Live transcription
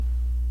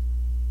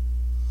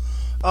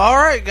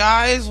Alright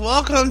guys,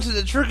 welcome to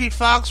the Tricky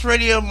Fox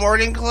Radio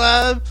Morning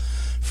Club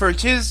for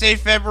Tuesday,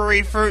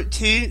 February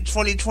 13th,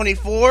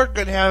 2024.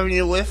 Good having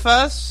you with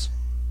us.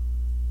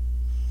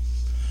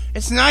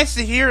 It's nice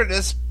to hear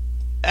this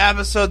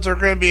episodes are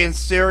going to be in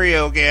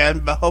stereo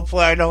again, but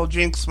hopefully I don't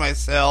jinx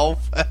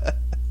myself.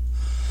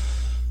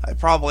 I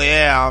probably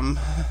am.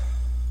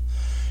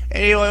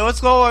 Anyway,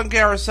 let's go and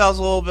get ourselves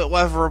a little bit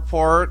weather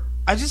report.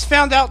 I just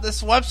found out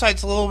this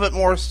website's a little bit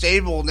more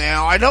stable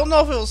now. I don't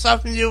know if it was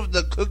something to do with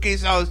the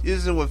cookies I was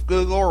using with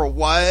Google or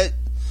what.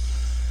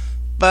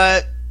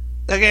 But,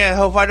 again, I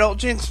hope I don't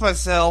jinx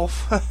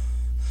myself.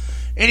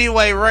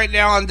 Anyway, right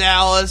now in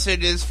Dallas,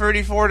 it is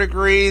 34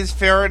 degrees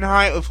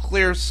Fahrenheit with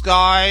clear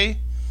sky.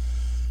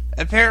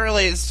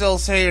 Apparently, it's still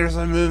saying there's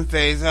a moon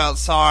phase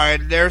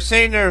outside. They're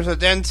saying there's a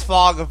dense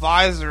fog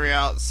advisory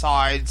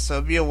outside, so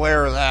be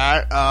aware of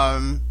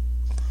that.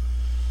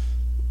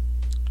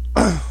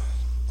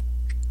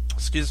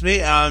 Excuse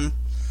me.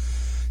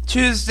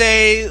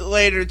 Tuesday,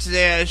 later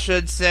today, I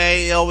should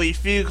say, it'll be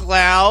few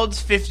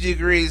clouds, 50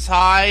 degrees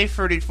high,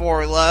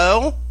 34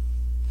 low.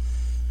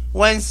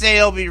 Wednesday,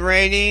 it'll be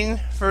raining,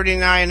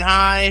 39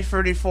 high,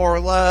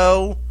 34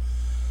 low.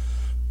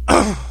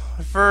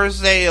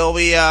 Thursday, it'll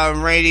be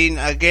raining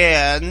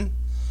again,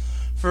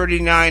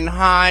 39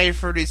 high,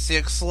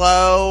 36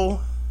 low.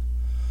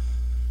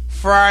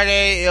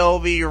 Friday, it'll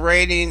be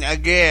raining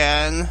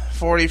again,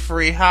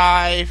 43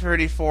 high,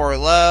 34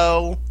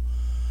 low.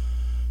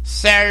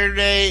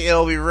 Saturday,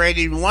 it'll be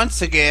raining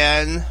once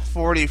again,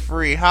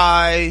 43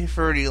 high,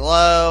 30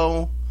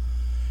 low.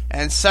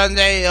 And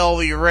Sunday, it'll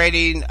be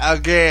raining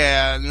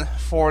again,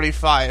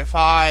 45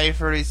 high,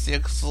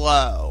 36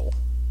 low.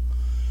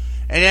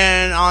 And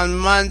then on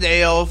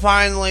Monday, it'll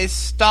finally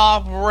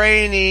stop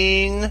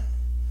raining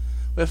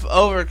with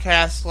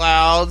overcast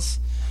clouds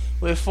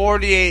with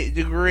 48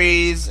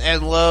 degrees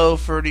and low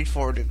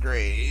 34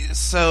 degrees.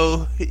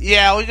 So,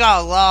 yeah, we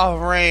got a lot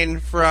of rain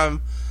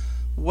from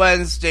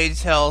Wednesday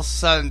till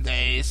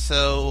Sunday,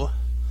 so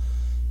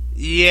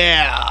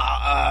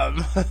yeah.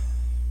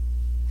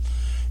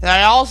 And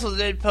I also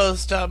did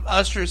post up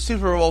Usher's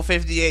Super Bowl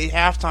 58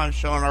 halftime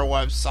show on our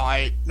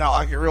website. Not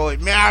like it really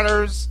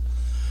matters,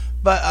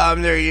 but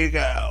there you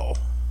go.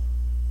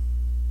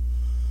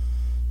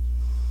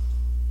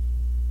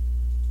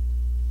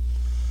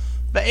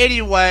 But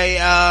anyway,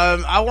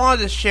 I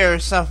wanted to share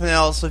something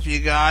else with you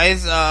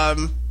guys.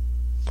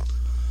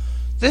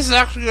 This is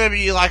actually going to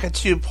be like a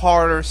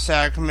two-parter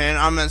segment.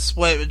 I'm going to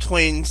split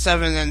between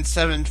 7 and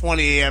 7:20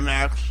 a.m.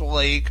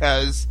 actually,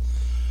 because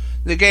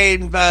the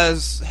game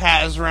buzz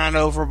has ran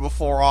over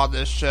before on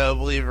this show,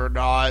 believe it or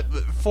not.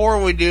 But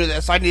before we do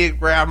this, I need to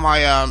grab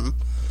my,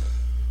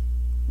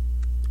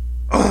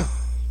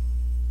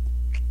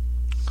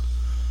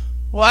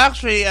 well,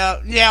 actually,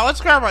 yeah, let's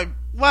grab my,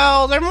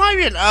 well, there might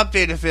be an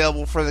update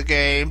available for the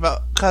game,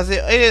 but, because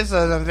it is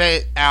an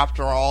event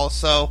after all,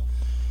 so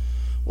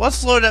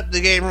let's load up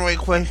the game really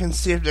quick and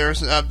see if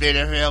there's an update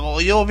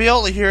available. You'll be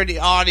able to hear the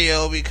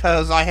audio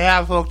because I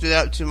have hooked it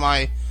up to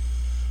my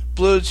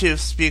Bluetooth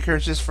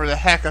speakers just for the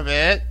heck of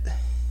it.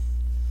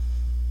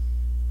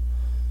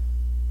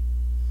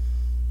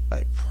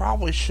 I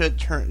probably should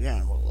turn it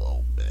down a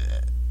little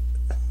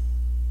bit.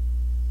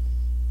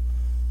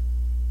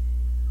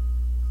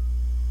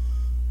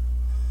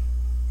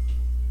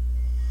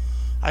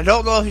 I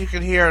don't know if you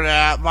can hear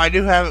that, but I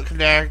do have it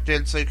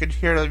connected so you can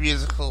hear the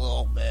music a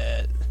little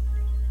bit.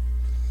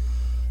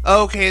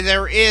 Okay,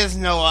 there is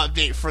no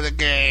update for the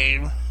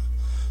game.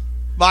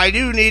 But I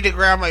do need to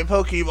grab my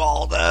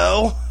Pokeball,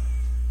 though.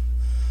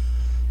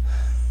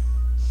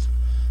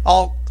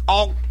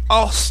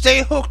 I'll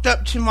stay hooked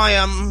up to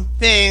my,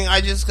 thing.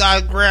 I just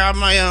gotta grab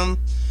my,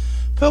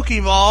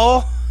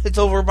 Pokeball. It's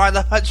over by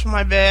the hutch of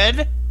my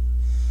bed.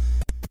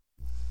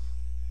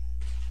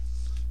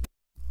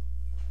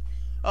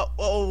 Oh,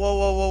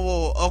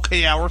 whoa.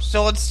 Okay, yeah, we're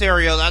still in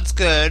stereo. That's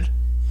good.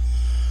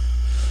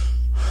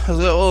 I was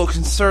a little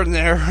concerned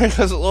there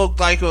because it looked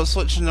like it was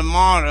switching to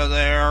mono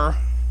there.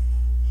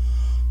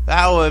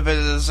 That would have been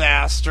a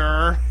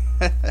disaster.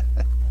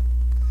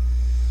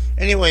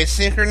 Anyway,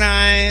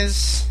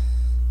 synchronize.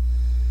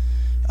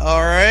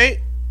 Alright.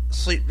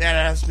 Sleep data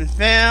has been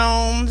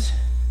found.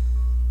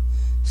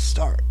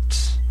 Start.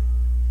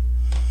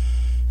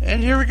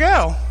 And here we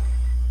go.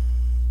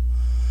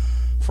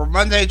 For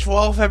Monday,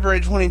 12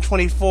 February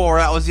 2024,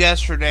 that was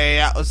yesterday.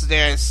 That was the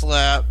day I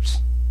slept.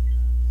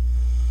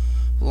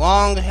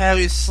 Long,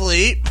 heavy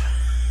sleep.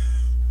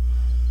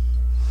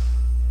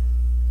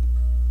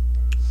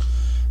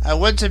 I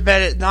went to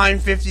bed at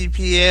 9:50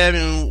 p.m.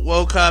 and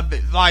woke up at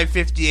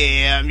 5:50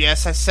 a.m.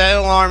 Yes, I set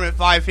an alarm at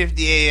 5:50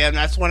 a.m.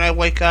 That's when I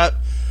wake up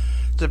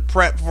to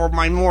prep for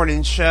my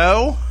morning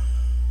show.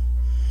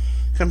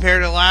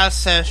 Compared to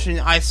last session,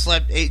 I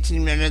slept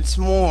 18 minutes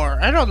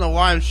more. I don't know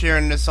why I'm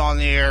sharing this on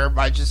the air,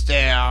 but I just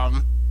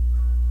am.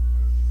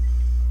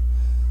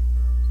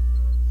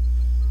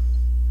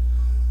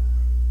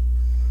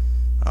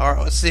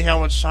 Alright, let's see how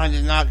much time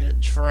did not get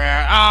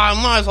trapped. I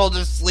might as well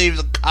just leave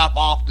the cup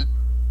off the...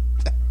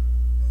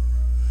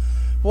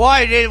 What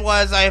I did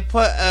was I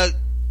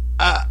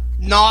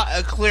not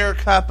a clear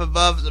cup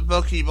above the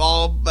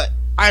Pokeball, but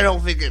I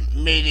don't think it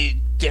made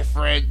any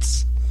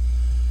difference.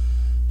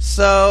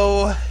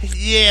 So,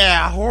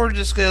 yeah, we're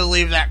just gonna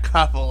leave that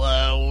cup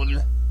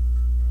alone.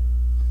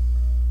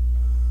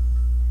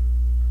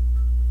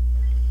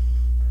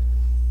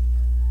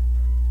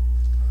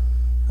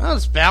 Oh,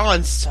 it's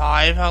balance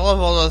type. I love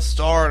all those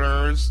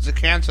starters, the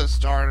Kanto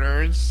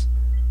starters.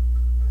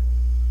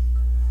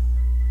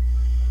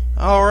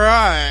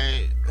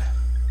 Alright.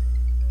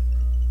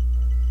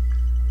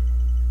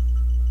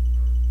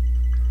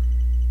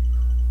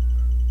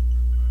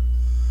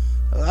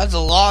 Well, that's a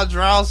lot of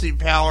drowsy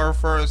power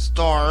for a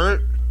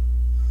start.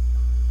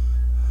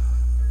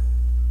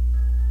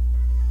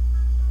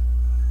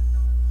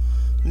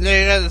 And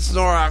then again, the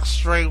Snorlax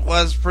strength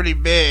was pretty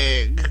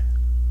big.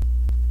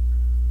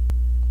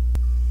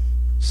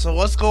 So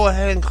let's go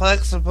ahead and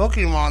collect some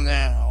Pokemon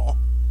now.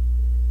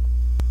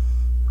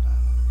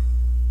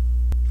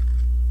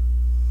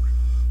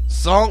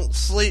 Zonk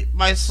Sleep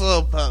by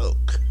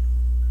Slowpoke.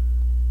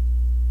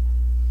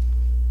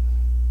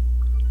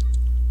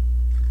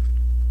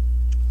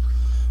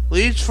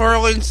 Leech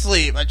Whirling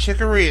Sleep by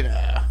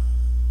Chikorita. I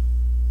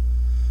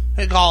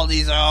think all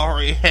these I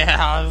already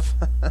have.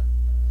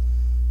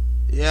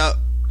 Yep.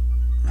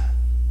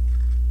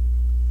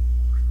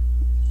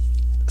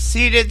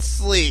 Seated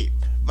Sleep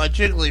by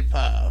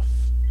Jigglypuff.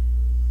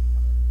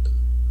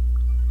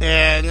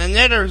 And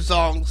another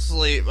Zonk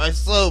Sleep by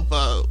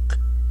Slowpoke.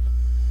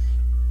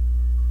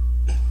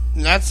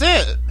 And that's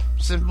it.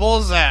 Simple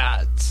as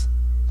that.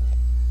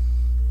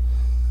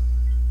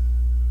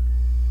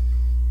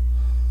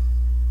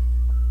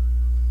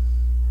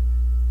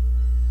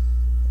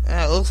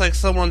 Yeah, it looks like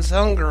someone's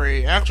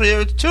hungry. Actually,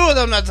 there's two of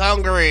them that's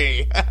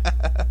hungry.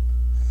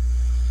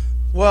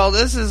 Well,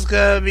 this is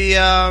gonna be,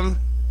 well,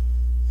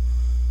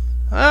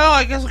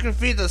 I guess we can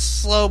feed the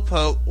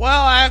Slowpoke.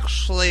 Well,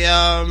 actually,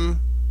 let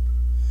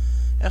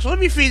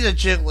me feed the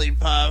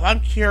Jigglypuff. I'm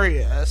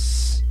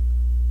curious.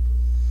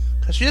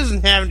 Because she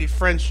doesn't have any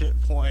friendship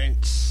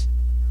points.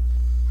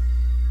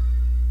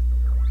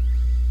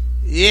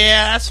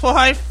 Yeah, that's what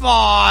I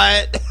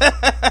thought.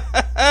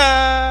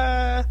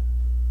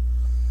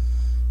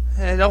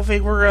 I don't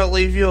think we're gonna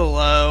leave you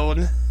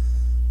alone.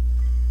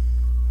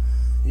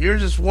 You're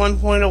just 1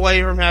 point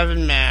away from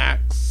having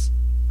max.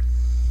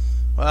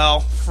 Well,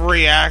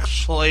 3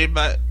 actually,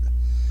 but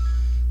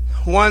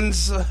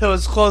it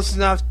was close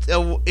enough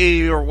to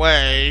either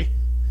way.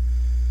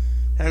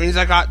 That means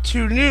I got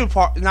 2 new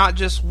not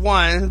just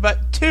 1,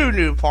 but 2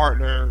 new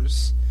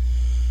partners.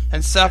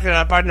 And suck it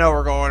up, I know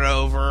we're going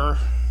over.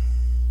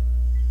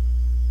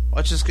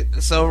 Let's just get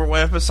this over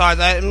with. Besides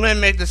that, I'm going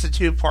to make this a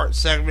 2-part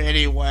segment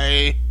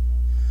anyway.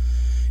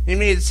 You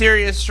made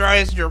serious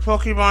strides in your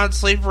Pokemon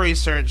sleep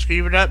research.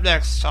 Keep it up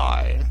next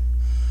time.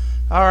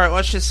 Alright,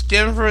 let's just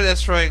skim through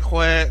this really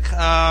quick.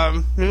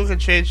 Maybe we can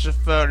change the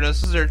photo.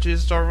 This is their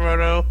 2-star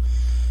photo.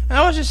 And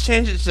let's just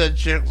change it to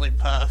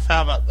Jigglypuff.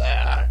 How about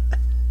that?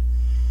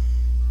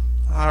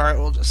 Alright,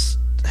 we'll just...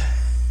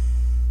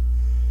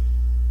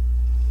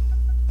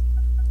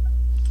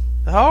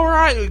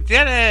 Alright, we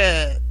get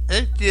it!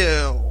 Thank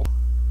you!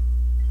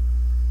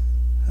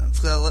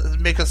 Let's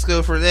make us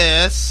go for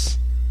this.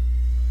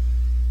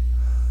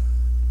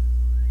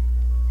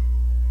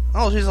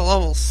 Oh, she's a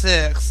level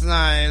 6.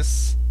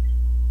 Nice.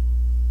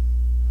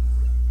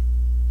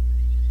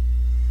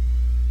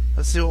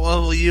 Let's see what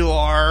level you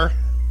are.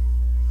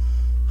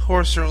 Of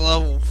course, you're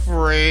level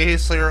 3,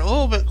 so you're a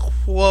little bit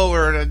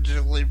lower than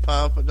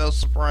Jigglypuff, but no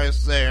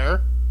surprise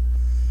there.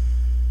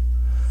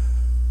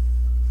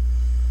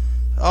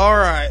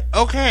 Alright,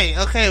 okay,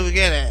 we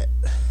get it.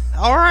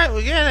 Alright,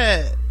 we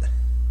get it.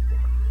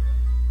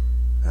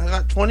 I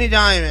got 20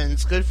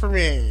 diamonds, good for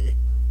me.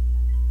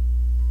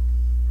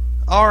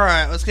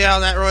 Alright, let's get out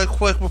of that really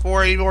quick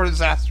before any more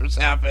disasters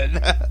happen.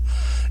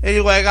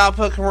 Anyway, I gotta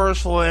put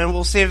commercial in.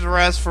 We'll save the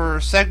rest for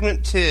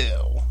segment 2.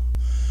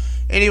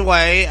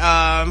 Anyway,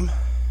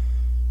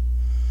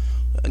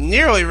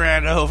 nearly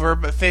ran over,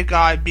 but thank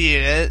God I beat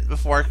it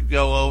before I could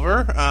go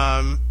over.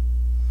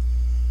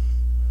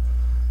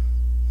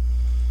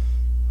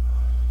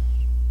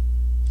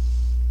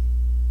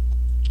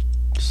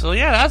 So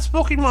yeah, that's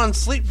Pokemon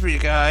Sleep for you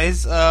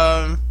guys.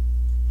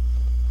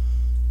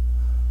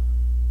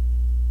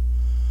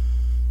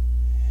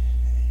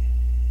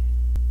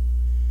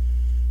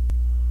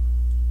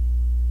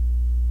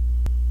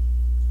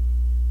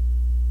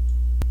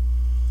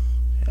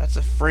 That's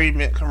a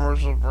 3-minute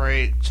commercial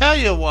break. Tell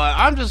you what,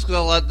 I'm just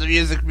gonna let the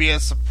music be a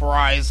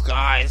surprise,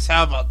 guys.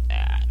 How about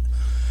that?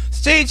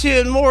 Stay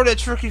tuned. More to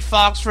Tricky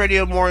Fox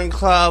Radio Morning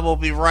Club. We'll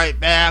be right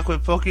back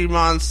with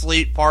Pokemon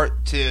Sleep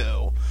Part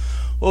 2.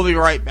 We'll be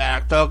right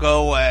back. Don't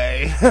go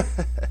away. That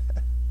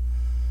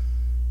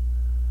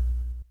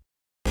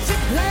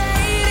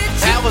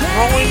was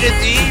Rolling the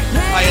Deep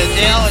by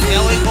Adele and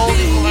Ellie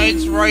Goulding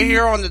Lights right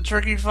here on the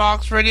Tricky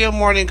Fox Radio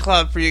Morning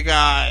Club for you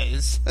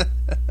guys.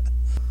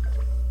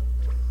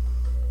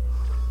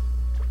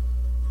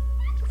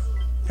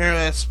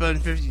 Apparently I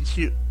spent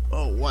 52.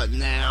 Oh, what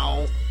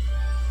now?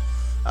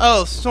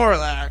 Oh,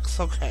 Snorlax.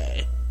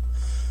 Okay.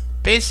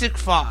 Basic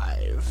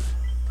 5.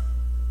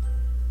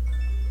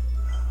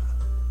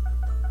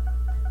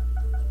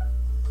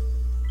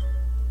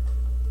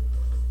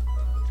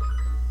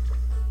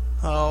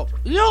 Oh,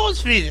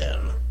 let's feed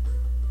him.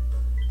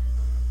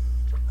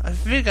 I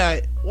think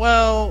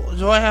well,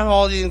 do I have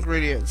all the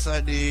ingredients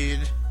I need?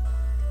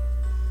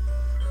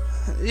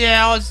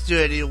 Yeah, let's do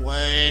it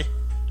anyway.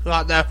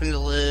 Got nothing to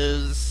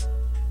lose.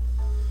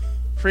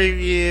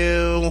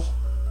 Preview.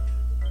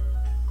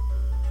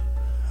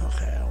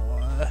 Okay, I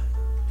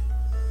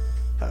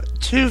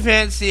want 2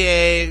 fancy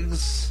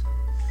eggs,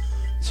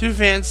 2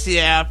 fancy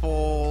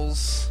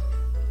apples,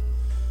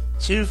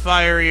 2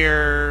 fiery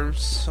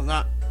herbs. I'm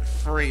not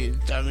free,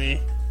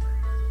 dummy.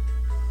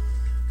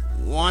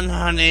 1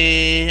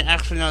 honey,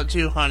 actually no,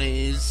 2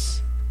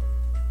 honeys,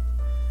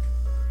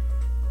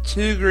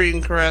 2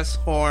 green cress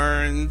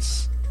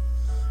horns,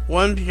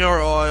 1 pure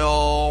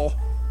oil,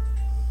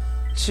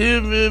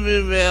 2 moo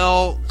moo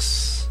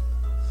milks,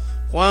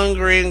 1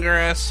 green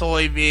grass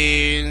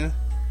soybean,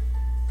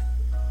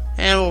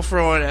 and we'll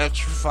throw in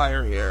extra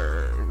fiery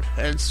herb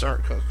and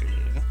start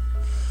cooking.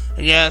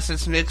 And yes,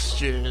 it's mixed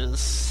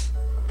juice.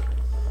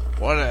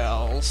 What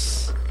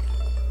else?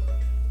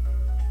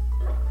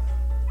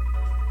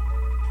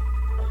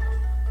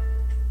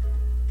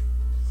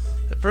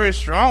 Pretty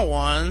strong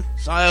one.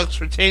 It's not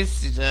extra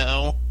tasty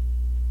though,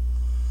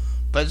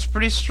 but it's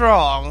pretty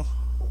strong.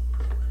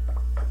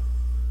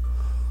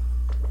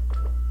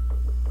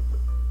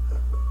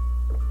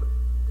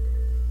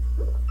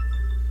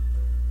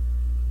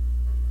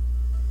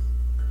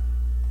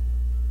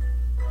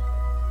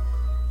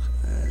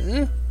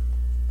 Okay.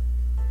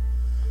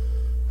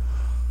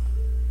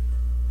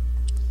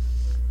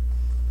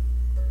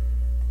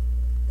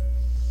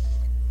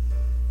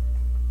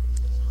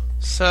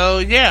 So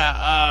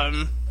yeah,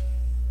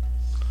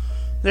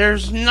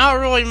 there's not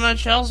really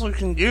much else we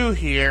can do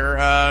here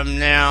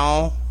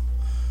now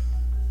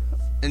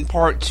in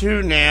part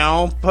 2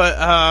 now, but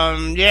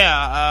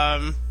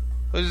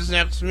what's his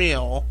next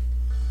meal?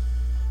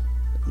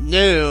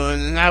 Noon,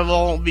 and I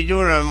won't be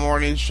doing a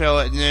morning show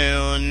at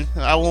noon.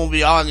 I won't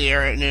be on the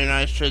air at noon,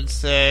 I should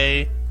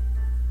say.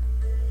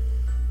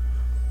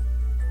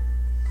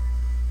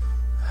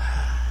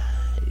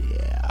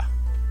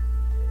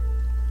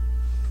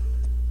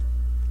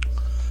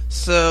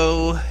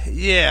 So,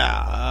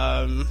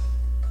 yeah,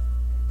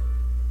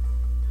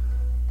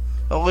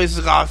 at least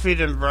I got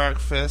feed and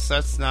breakfast,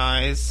 that's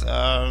nice.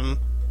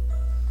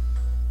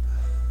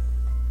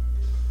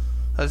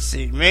 Let's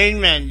see, main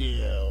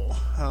menu,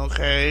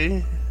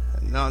 okay,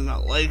 no, I'm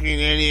not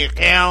liking any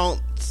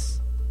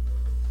accounts.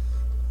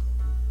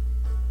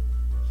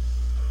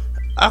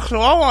 Actually,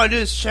 what I want to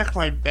do is check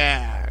my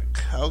bag.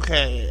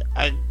 Okay,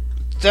 I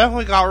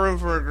definitely got room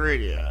for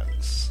ingredients.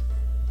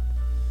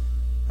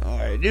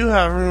 I do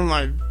have room in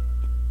my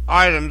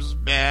items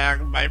bag,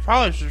 but I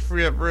probably should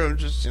free up room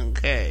just in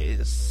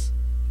case.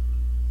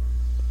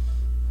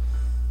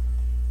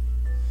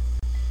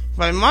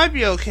 But I might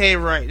be okay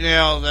right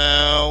now,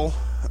 though.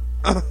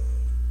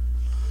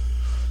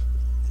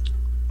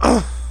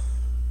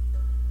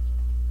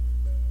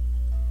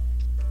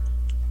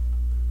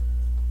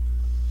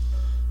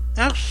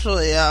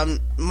 Actually,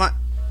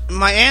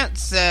 my aunt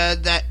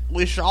said that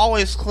we should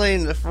always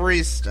clean the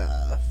free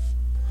stuff.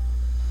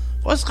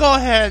 Let's go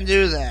ahead and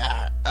do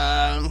that.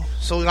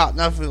 So we got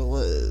nothing to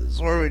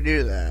lose. Where do we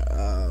do that?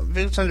 I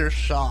think it's under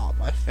shop,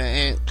 I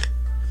think.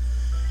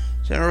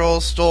 General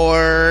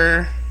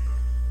store.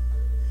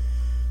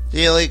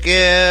 Daily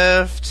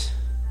gift.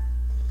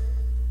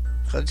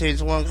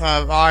 Contains 1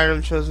 kind of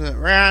item chosen at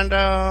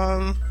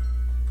random.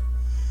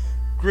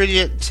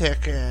 Ingredient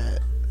ticket.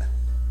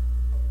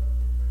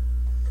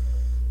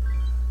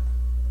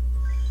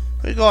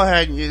 Let me go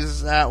ahead and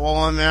use that while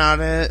I'm at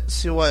it.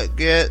 See what it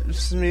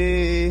gets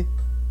me.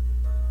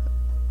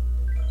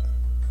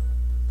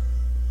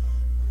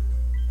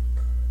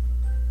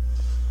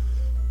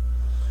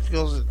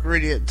 Feels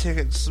ingredient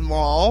ticket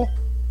small.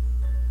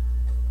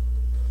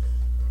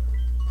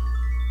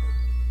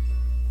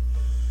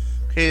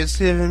 Okay, it's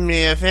giving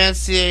me a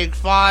fancy egg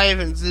 5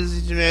 and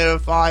Zizzy tomato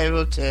 5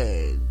 of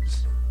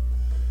tags.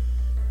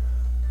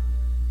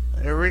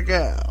 There we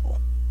go.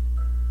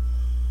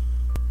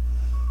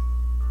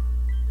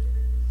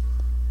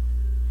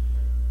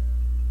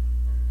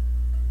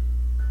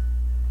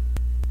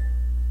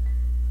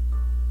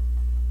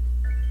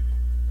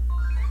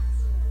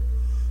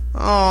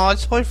 Oh, I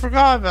totally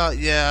forgot about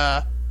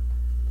ya.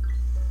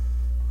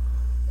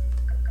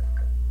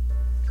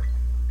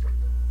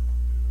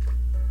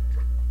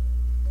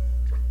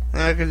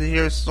 I could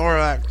hear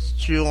Snorlax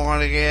chew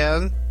on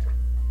again.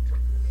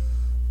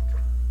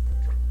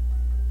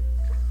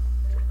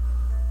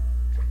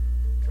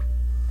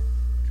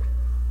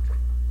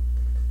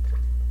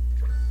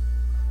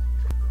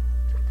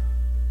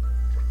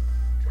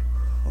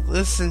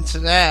 Listen to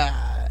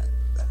that.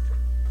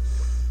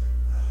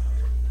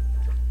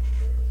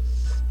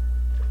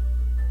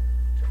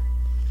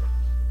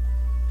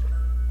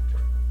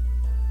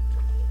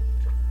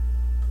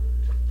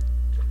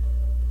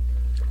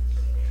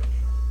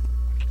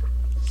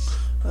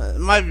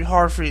 might be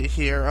hard for you to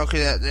hear.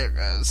 Okay, there it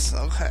goes.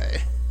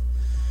 Okay.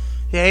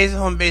 Yeah, he's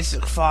on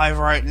basic 5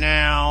 right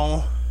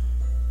now.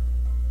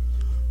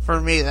 For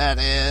me, that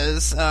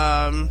is.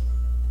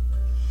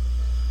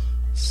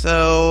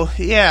 So,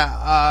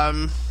 yeah,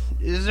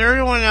 is there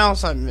anyone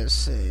else I'm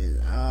missing?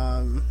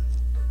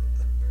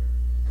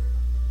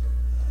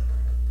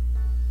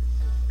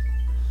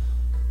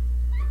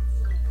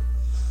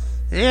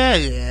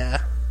 Yeah.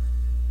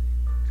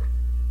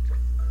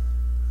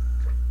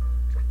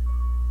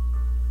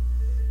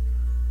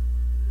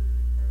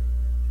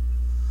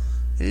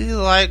 He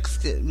likes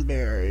getting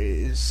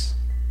berries.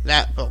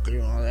 That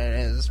Pokemon, that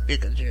is,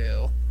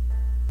 Pikachu.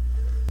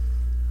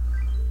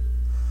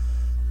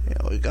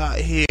 Yeah, we got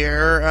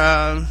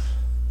here,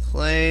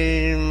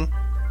 claim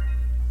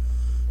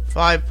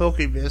 5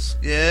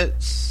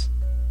 Pokebiscuits.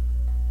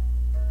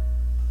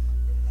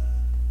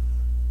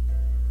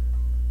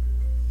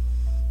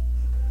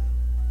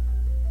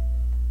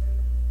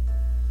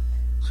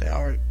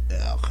 Okay,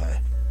 yeah, okay.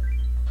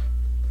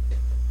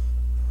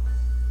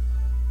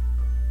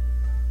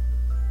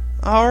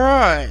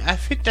 Alright, I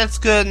think that's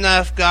good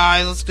enough,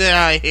 guys. Let's get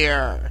out of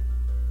here.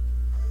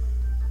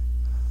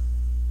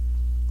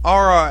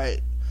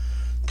 Alright.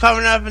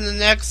 Coming up in the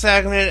next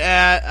segment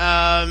at,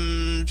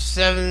 not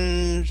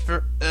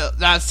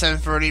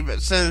 7:30, but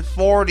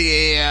 7:40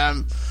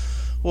 a.m.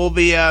 will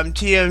be,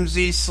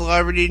 TMZ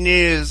Celebrity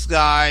News,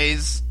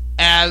 guys,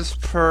 as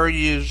per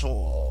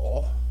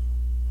usual.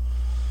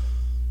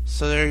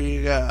 So there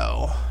you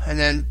go.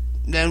 And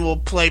then we'll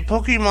play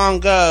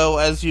Pokemon Go,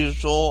 as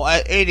usual,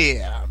 at 8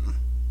 a.m.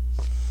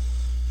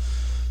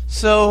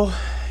 So,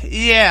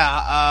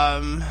 yeah,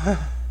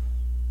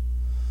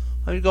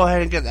 let me go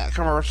ahead and get that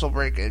commercial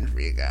break in for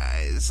you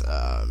guys.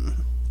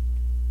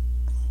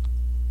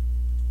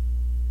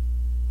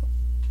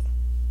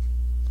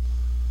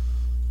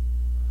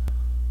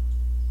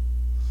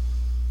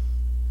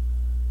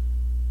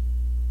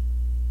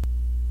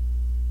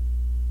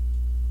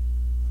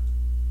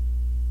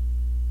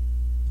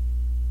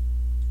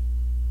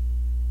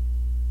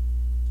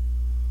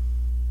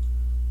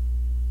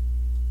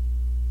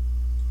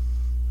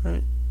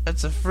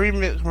 It's a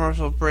 3-minute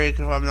commercial break,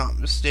 if I'm not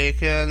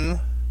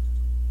mistaken.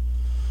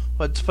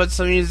 But to put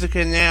some music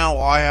in now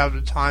while I have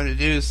the time to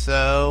do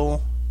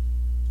so.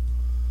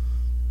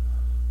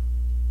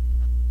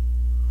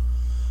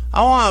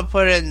 I want to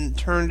put in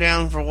Turn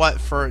Down for What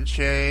for a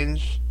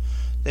change.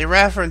 They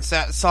reference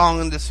that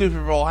song in the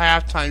Super Bowl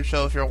halftime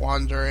show, if you're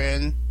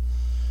wondering.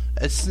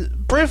 It's a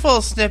brief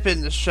little snippet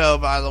in the show,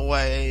 by the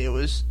way. It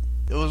was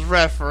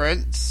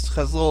referenced,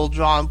 because Lil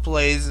Jon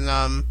plays in,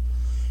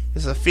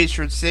 is a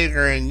featured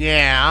singer in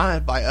Yeah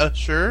by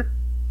Usher.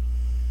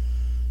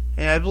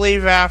 And I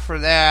believe after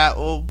that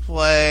we'll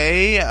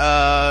play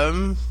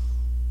not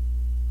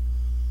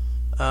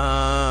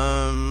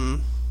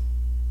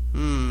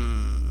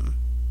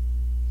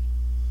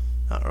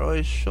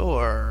really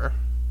sure.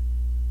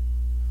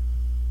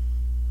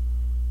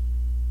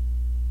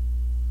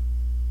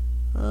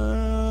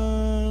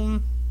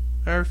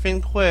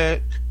 Everything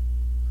quick.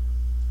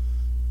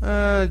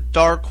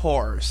 Dark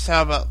Horse.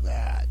 How about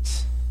that?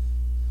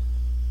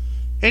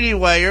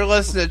 Anyway, you're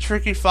listening to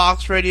Tricky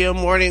Fox Radio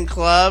Morning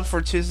Club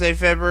for Tuesday,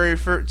 February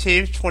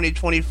 13th,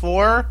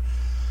 2024.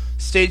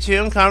 Stay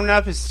tuned. Coming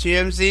up is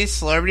TMZ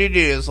Celebrity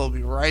News. We'll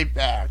be right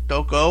back.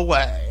 Don't go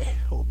away.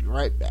 We'll be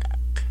right back.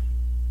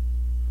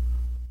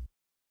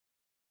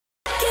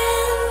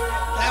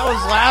 That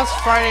was last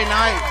Friday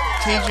night.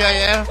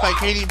 TGIF by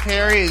Katy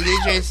Perry and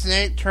DJ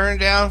Snake. Turned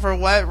Down for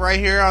What right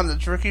here on the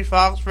Tricky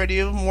Fox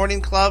Radio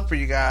Morning Club for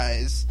you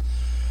guys.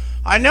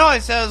 I know I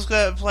said I was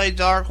going to play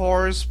Dark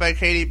Horse by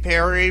Katy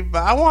Perry,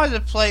 but I wanted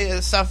to play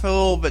something a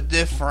little bit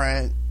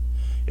different.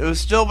 It was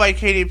still by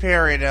Katy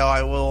Perry, though,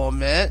 I will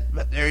admit,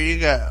 but there you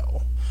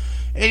go.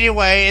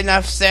 Anyway,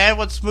 enough said.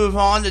 Let's move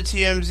on to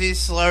TMZ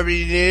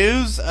Celebrity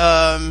News.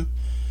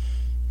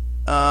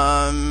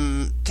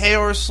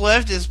 Taylor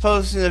Swift is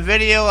posting a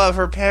video of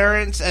her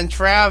parents and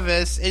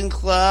Travis in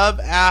club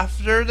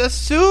after the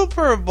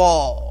Super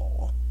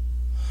Bowl.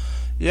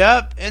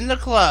 Yep, in the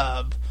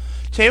club.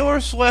 Taylor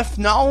Swift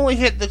not only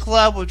hit the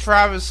club with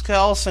Travis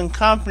Kelce and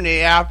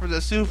company after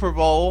the Super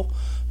Bowl,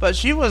 but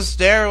she was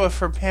there with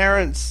her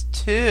parents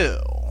too.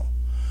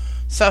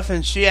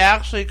 Something she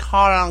actually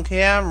caught on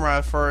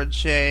camera for a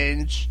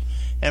change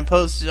and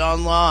posted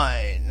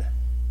online.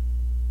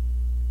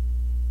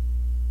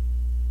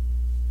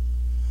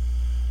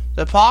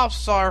 The pop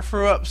star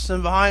threw up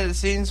some behind the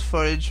scenes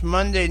footage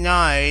Monday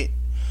night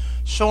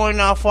showing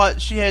off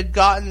what she had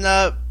gotten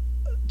up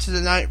to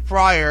the night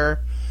prior.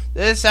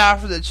 This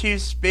after the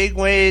Chiefs' big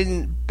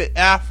win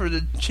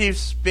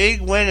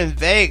in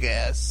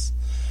Vegas.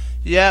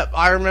 Yep,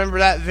 I remember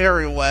that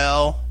very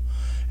well.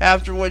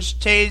 After which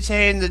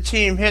Tay-Tay and the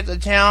team hit the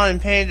town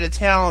and painted the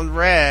town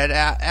red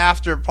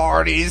after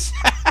parties.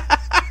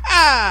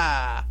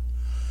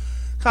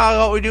 Kind of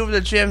what we do with the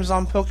gyms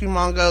on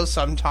Pokemon Go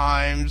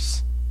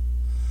sometimes.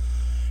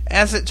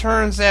 As it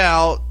turns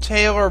out,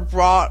 Taylor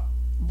brought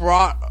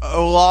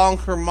along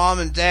her mom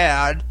and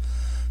dad,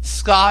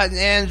 Scott and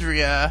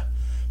Andrea,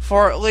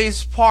 for at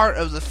least part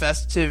of the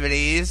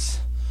festivities,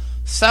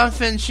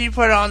 something she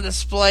put on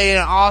display in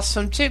an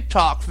awesome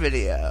TikTok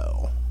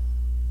video.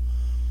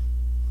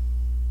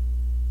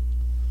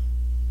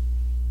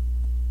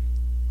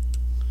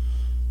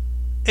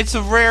 It's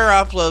a rare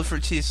upload for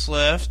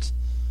T-Swift.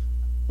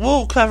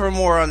 We'll cover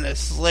more on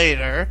this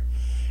later.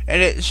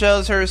 And it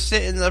shows her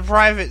sitting in the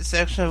private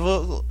section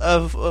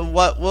of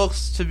what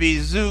looks to be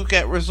Zouk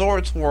at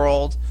Resorts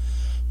World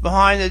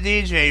behind the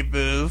DJ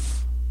booth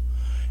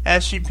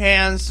as she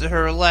pans to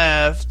her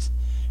left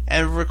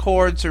and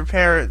records her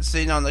parents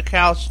sitting on the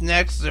couch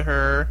next to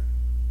her,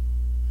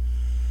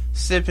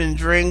 sipping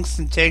drinks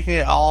and taking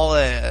it all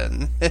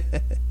in.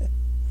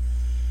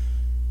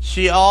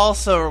 She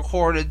also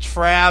recorded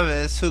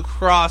Travis, who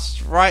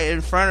crossed right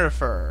in front of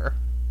her.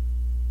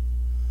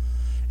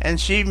 And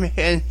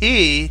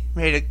he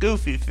made a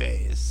goofy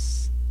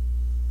face.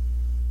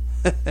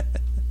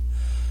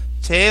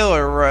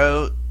 Taylor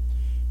wrote,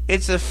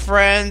 "It's a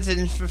friends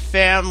and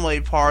family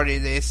party,"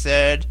 they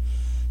said.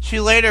 She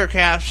later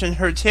captioned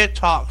her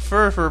TikTok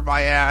fervor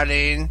by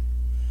adding,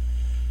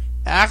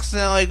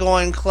 "Accidentally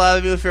going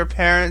clubbing with your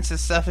parents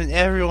is something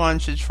everyone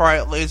should try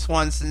at least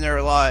once in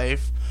their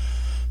life."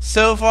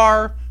 So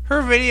far,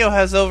 her video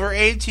has over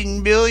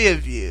 18 million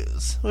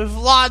views, with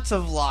lots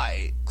of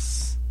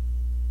likes.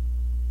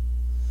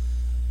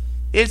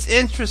 It's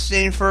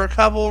interesting for a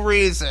couple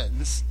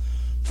reasons.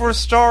 For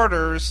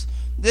starters,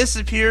 this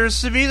appears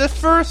to be the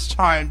first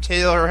time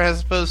Taylor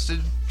has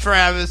posted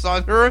Travis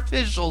on her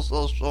official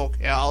social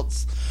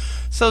accounts,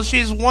 so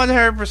she's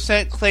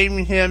 100%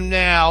 claiming him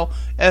now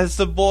as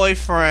the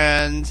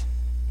boyfriend.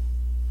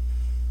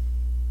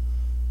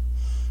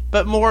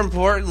 But more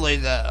importantly,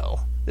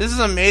 though, this is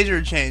a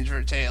major change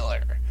for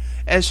Taylor,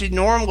 as she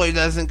normally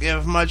doesn't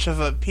give much of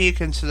a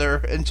peek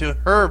into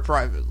her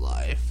private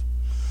life.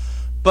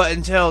 But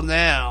until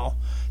now,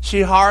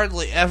 she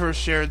hardly ever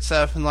shared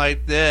something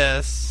like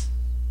this.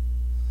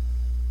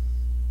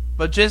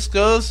 But just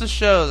goes to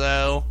show,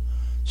 though,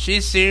 she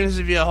seems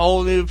to be a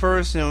whole new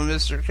person when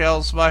Mr.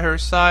 Kel's by her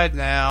side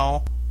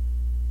now.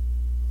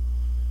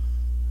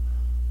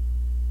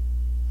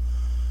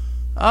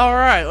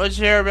 Alright, let's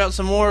hear about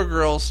some more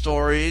girl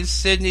stories.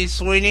 Sydney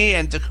Sweeney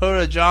and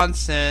Dakota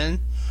Johnson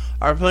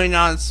are putting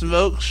on a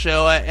smoke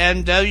show at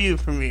MW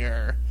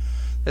premiere.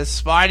 The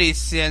Spidey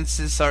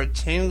senses are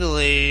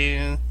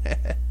tingling.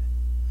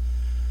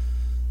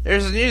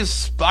 There's a new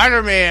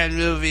Spider-Man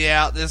movie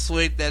out this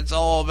week that's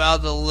all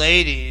about the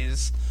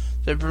ladies.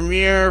 The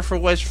premiere for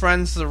which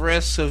runs the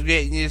risk of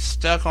getting you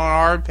stuck on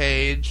our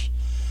page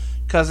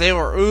because they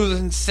were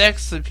oozing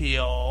sex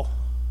appeal.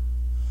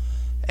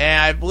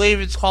 And I believe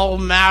it's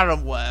called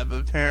Madam Web,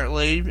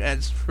 apparently, and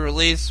it's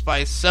released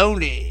by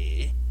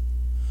Sony.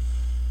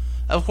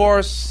 Of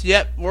course,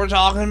 yep, we're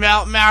talking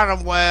about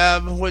Madam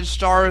Web, which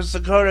stars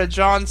Dakota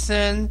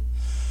Johnson,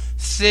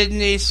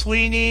 Sydney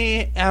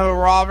Sweeney, Emma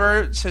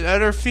Roberts, and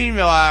other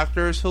female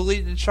actors who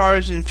lead the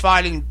charge in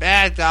fighting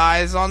bad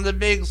guys on the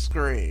big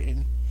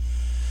screen.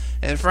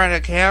 In front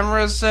of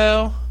cameras,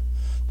 though,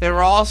 they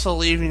were also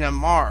leaving a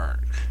mark.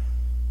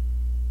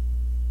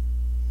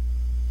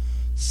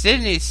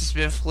 Sydney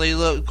specifically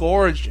looked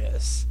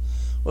gorgeous,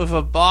 with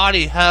a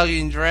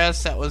body-hugging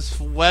dress that was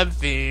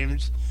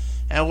web-themed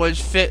and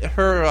which fit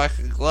her like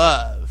a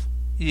glove.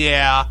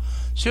 Yeah,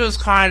 she was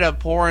kind of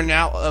pouring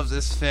out of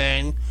this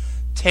thing,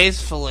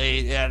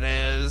 tastefully, that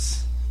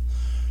is.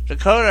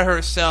 Dakota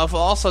herself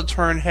also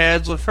turned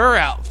heads with her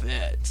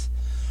outfit.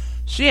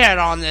 She had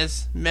on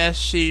this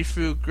mesh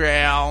see-through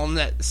gown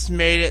that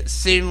made it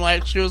seem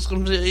like she was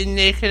completely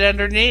naked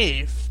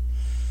underneath.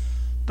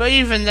 But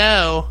even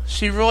though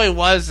she really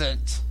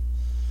wasn't,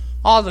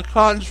 on the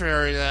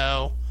contrary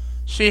though,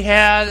 she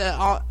had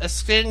a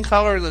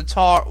skin-colored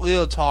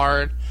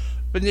leotard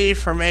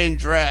beneath her main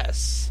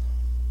dress.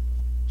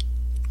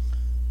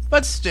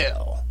 But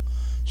still,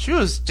 she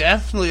was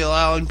definitely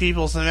allowing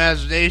people's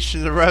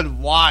imagination to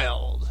run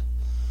wild.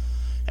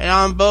 And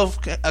on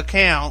both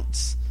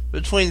accounts,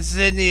 between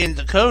Sydney and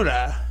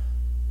Dakota,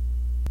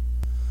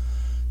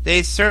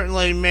 they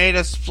certainly made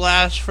a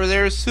splash for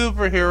their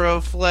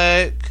superhero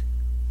flick.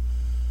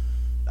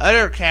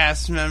 Other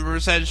cast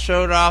members had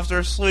showed off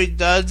their sweet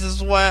duds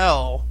as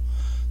well.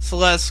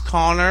 Celeste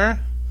Connor,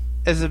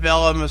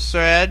 Isabella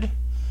Merced,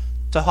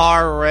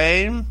 Tahar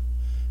Rahim,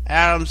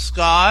 Adam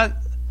Scott,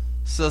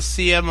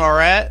 Cecilia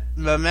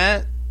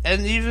Mamet,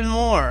 and even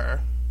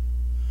more.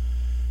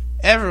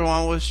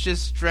 Everyone was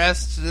just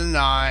dressed to the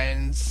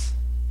nines.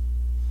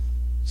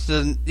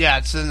 To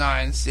the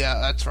nines. Yeah,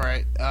 that's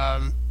right.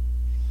 And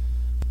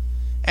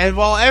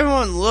while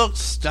everyone looked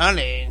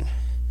stunning,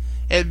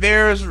 it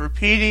bears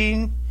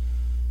repeating,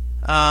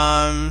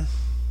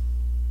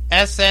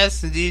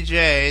 SS and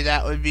DJ,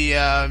 that would be,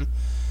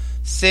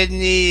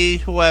 Sydney,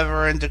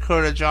 whoever, and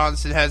Dakota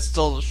Johnson had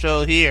still the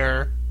show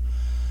here.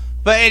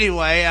 But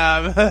anyway,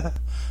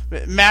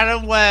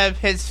 Madam Web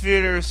hits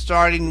theaters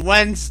starting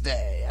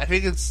Wednesday. I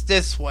think it's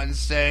this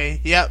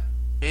Wednesday. Yep,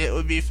 it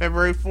would be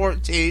February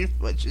 14th,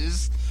 which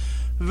is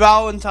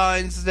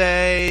Valentine's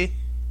Day.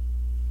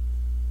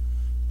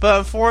 But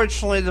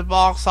unfortunately, the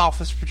box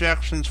office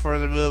projections for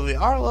the movie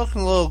are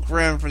looking a little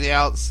grim for the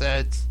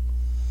outset.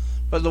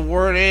 But the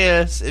word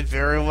is, it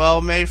very well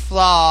may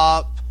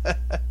flop.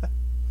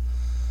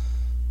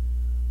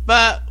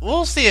 But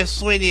we'll see if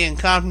Sweeney and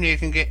company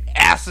can get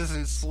asses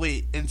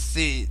in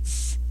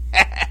seats.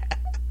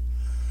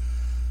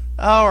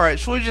 Alright,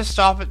 should we just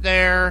stop it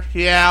there?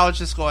 Yeah, let's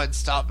just go ahead and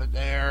stop it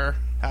there.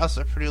 That's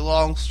a pretty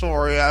long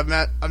story.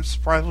 I'm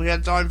surprised we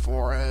had time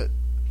for it.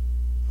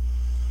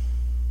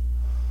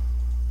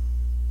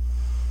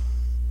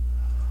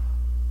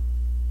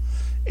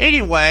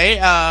 Anyway,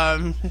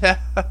 yeah,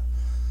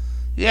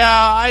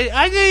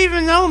 I didn't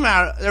even know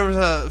there was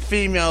a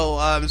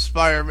female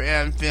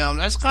Spider-Man film.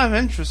 That's kind of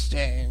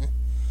interesting.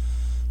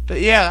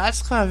 But yeah,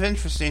 that's kind of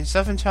interesting.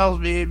 Something tells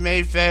me it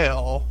may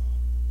fail.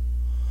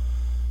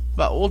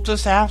 But we'll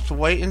just have to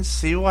wait and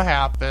see what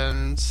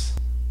happens.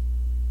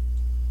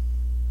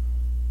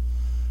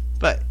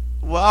 But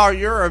what are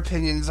your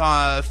opinions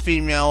on a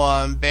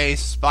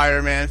female-based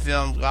Spider-Man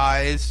film,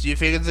 guys? Do you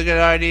think it's a good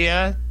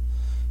idea?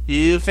 Do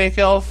you think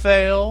it'll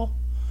fail?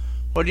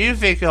 What do you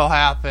think will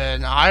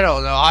happen? I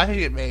don't know. I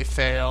think it may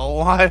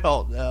fail. I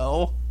don't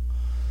know.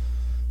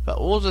 But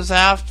we'll just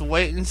have to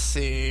wait and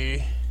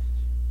see.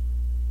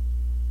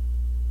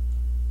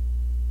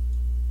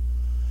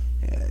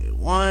 Okay,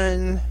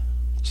 1,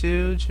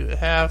 2,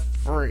 2.5,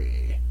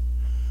 3.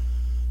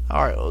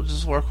 Alright, we'll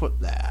just work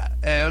with that.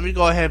 And let me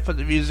go ahead and put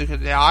the music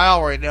in there. I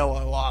already know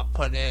what I want to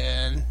put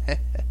in.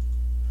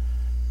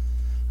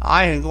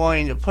 I am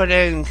going to put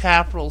in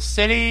Capital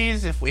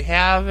Cities if we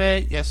have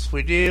it. Yes,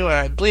 we do. And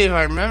I believe, if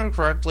I remember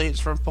correctly, it's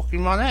from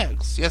Pokemon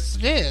X. Yes,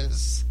 it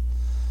is.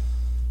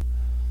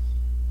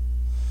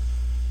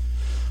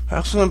 I'm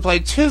actually going to play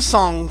 2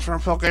 songs from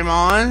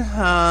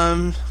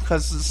Pokemon,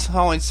 because this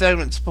only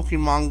segment's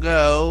Pokemon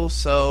Go,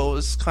 so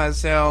this kind of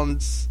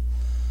sounds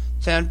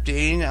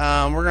tempting.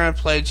 We're going to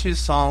play 2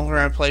 songs. We're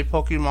going to play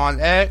Pokemon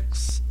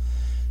X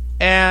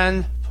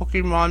and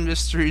Pokemon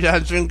Mystery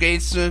Dungeon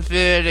Gates to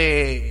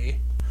Infinity.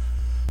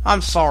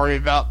 I'm sorry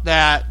about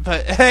that,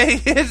 but hey,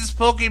 it's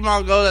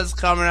Pokemon Go that's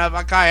coming up.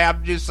 I kind of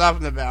have to do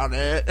something about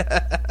it.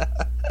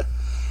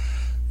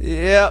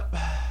 Yep.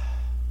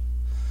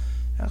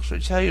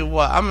 Actually, tell you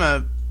what, I'm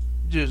going to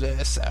do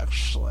this,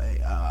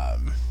 actually.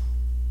 I'm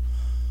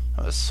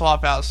going to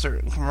swap out a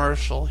certain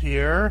commercial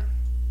here.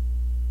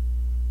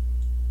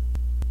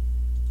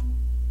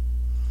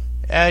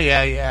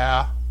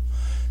 Yeah.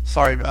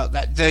 Sorry about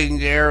that ding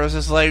there. I was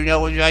just letting you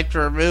know, would you like to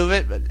remove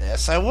it? But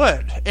yes, I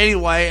would.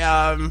 Anyway,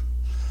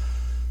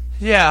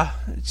 yeah.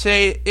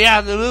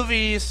 The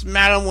movie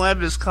Madam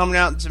Web is coming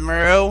out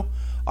tomorrow.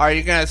 Are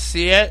you going to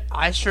see it?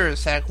 I sure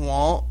as heck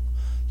won't.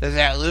 Does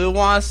that Lou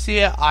want to see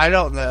it? I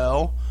don't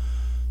know.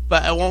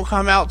 But it won't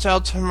come out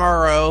till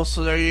tomorrow,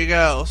 so there you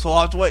go. So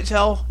we'll have to wait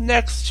till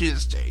next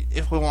Tuesday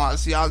if we want to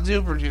see on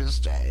Super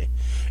Tuesday.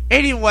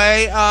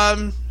 Anyway,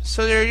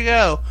 so there you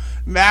go.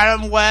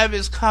 Madam Web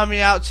is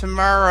coming out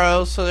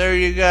tomorrow, so there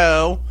you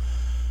go.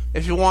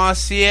 If you want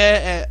to see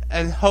it,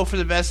 and hope for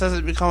the best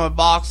doesn't become a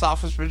box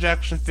office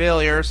projection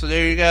failure, so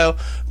there you go.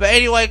 But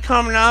anyway,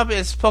 coming up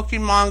is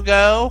Pokemon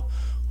Go.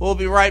 We'll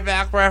be right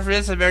back right after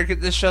this. I better get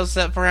this show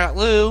set for Aunt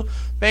Lou.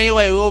 But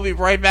anyway, we'll be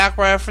right back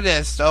right after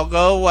this. Don't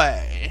go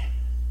away.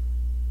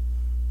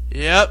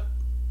 Yep.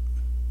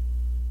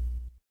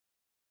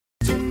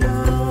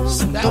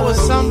 That was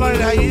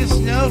Somebody I Used to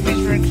Know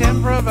featuring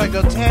Kimbra by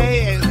Gotye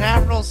and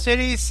Capital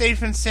City,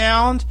 Safe and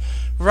Sound,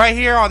 right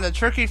here on the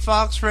Tricky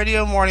Fox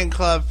Radio Morning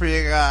Club for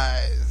you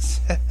guys.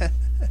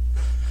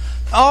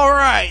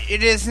 Alright,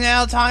 it is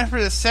now time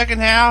for the second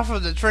half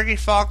of the Tricky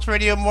Fox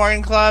Radio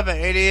Morning Club at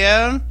 8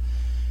 a.m.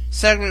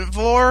 Segment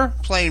 4,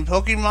 playing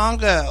Pokemon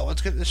Go.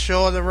 Let's get the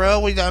show on the road.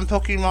 We done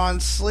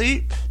Pokemon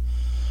Sleep,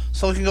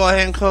 so we can go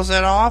ahead and close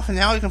that off, and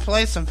now we can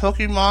play some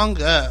Pokemon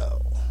Go.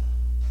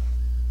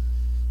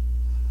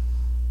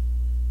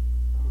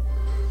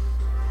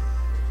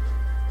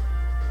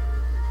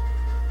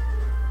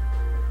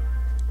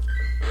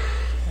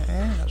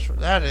 Okay, that's where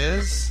that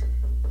is.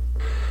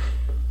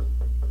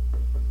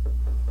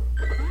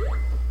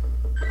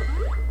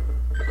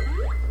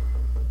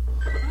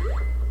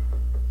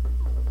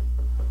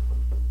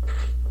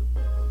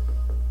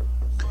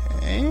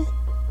 Okay.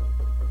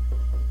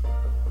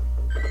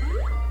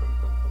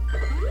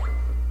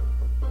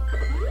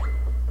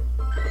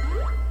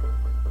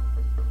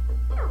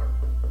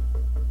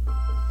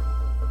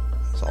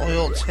 That's all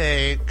you'll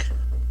take.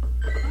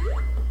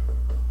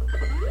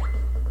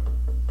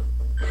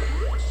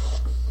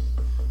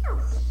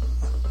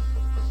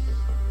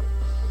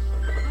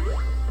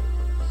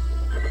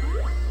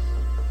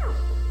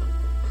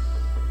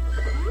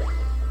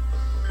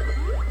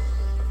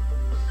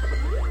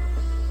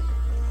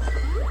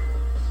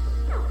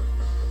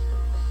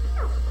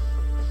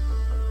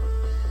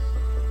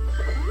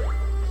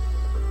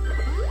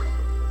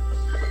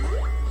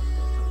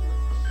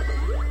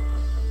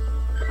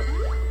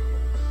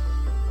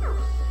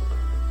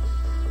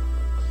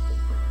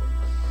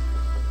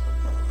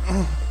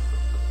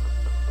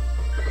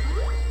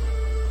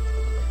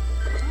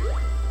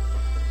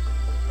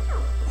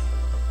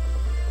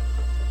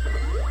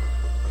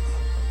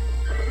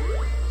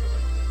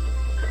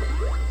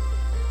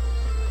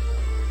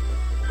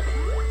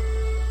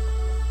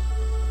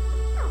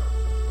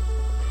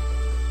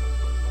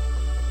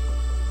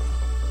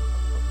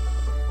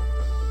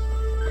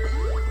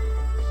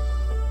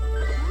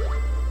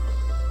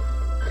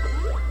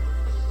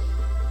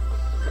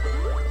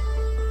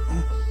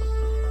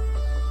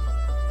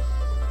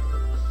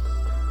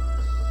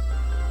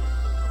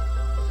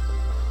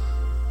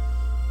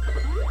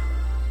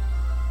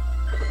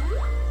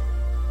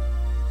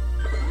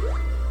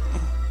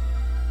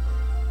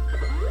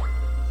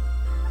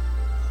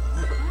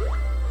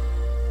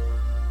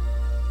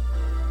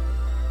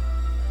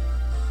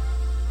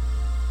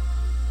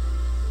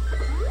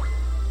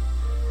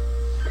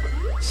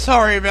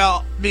 Sorry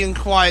about being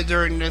quiet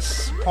during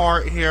this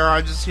part here.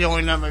 I'm just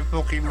healing up my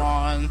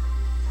Pokemon.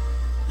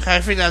 Okay,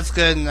 I think that's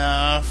good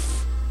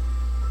enough.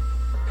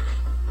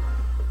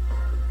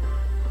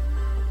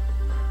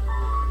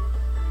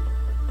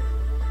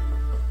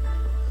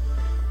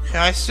 Okay,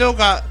 I still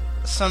got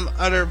some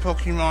other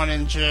Pokemon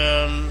in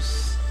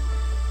gyms.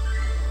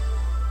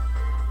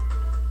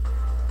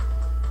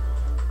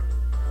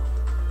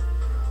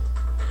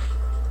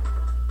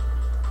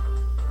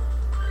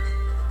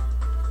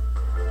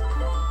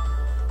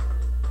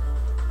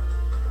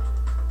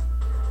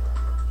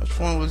 Which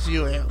one was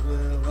you, Aunt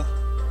Lou?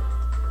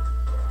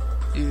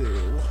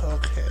 You,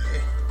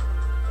 okay.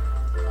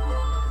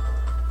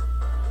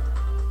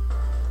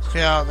 Let's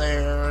get out of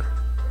there.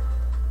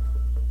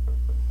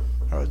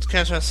 Alright, let's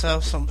catch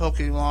ourselves some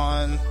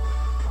Pokemon.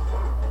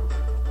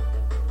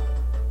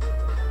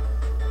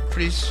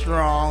 Pretty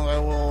strong, I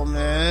will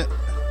admit.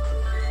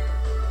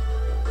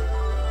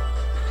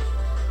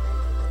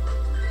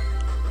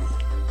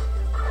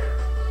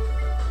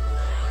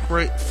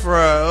 Great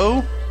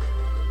throw.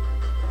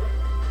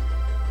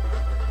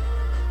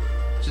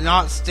 Do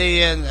not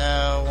stay in,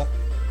 though.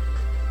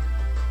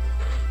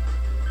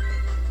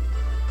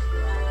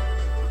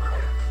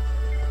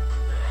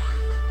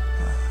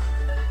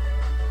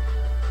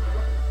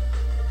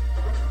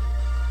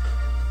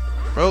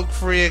 Broke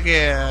free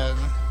again.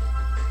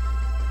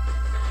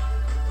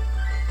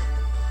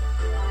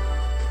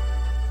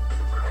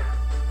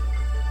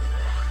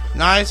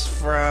 Nice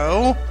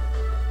throw.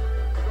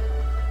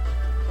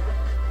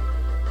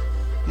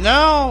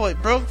 No,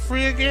 it broke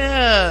free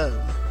again.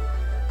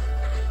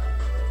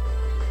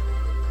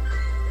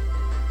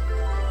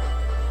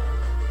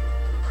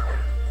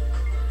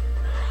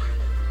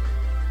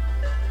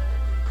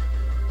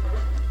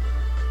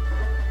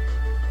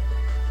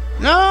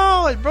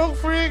 No, it broke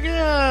free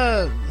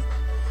again.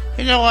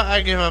 You know what?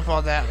 I give up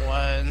on that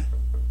one.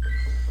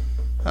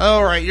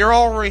 Alright, you're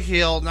already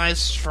healed.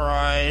 Nice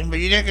try. But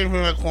you didn't give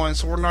me my coin,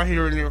 so we're not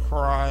hearing your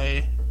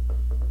cry.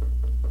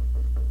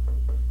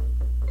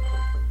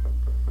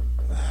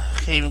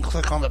 Can't even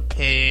click on the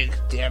pig.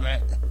 Damn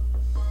it.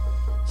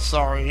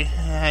 Sorry.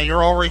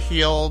 You're already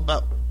healed,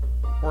 but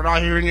we're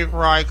not hearing you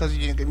cry because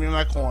you didn't give me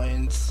my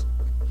coins.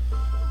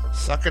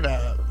 Suck it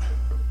up.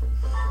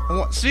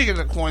 Speaking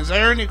of coins,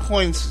 I earned any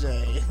coins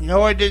today?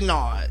 No, I did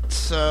not.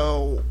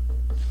 So,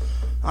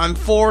 I'm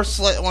forced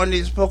to let one of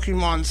these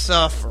Pokemon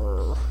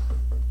suffer.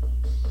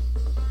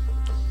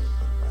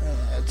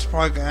 It's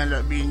probably gonna end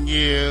up being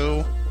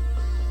you.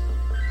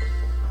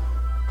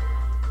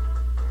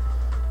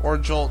 Or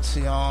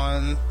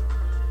Jolteon.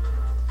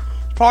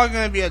 It's probably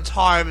gonna be a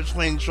tie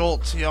between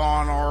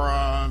Jolteon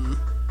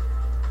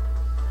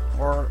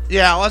or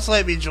yeah, let's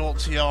let it be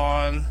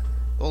Jolteon.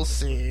 We'll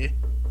see.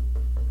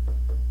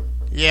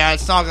 Yeah,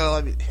 it's not gonna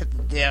let me hit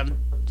the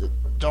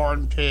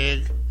darn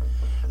pig.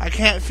 I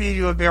can't feed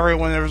you a berry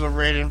when there's a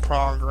raid in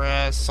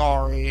progress.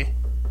 Sorry.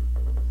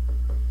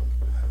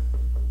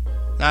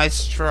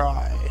 Nice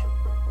try.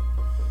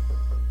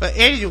 But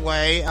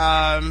anyway,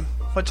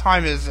 what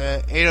time is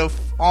it?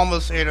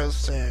 Almost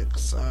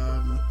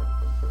 8:06.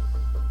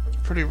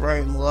 Pretty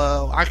running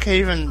low. I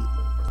can't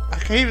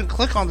even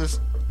click on this.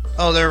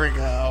 Oh, there we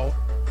go.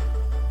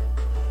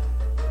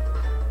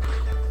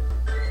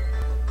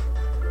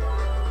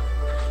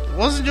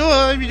 Wasn't doing it,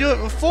 let me do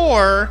it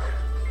before.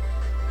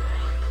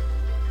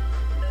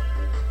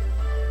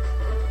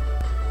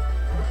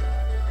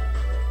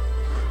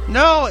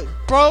 No, it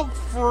broke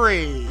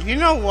free. You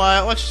know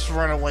what? Let's just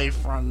run away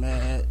from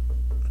it.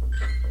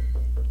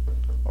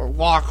 Or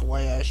walk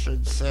away, I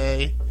should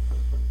say.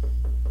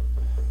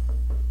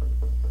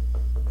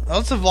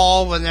 Let's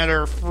evolve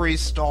another free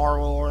star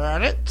while we're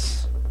at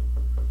it.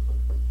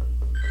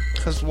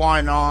 Because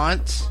why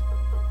not?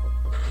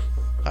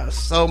 Got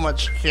so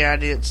much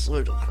candy, it's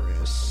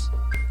ludicrous.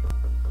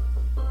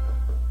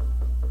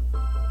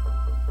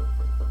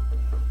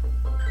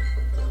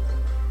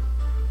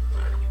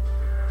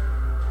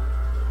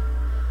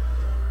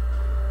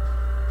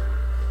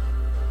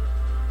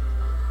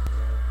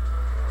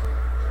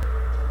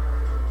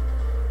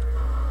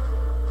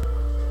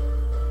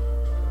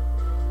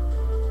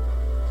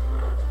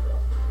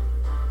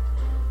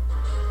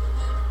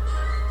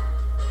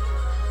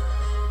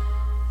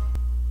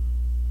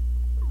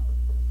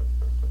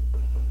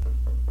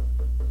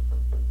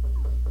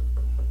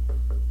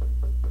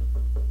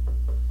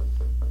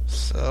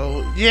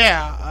 So,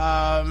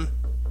 yeah,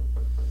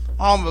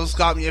 almost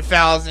got me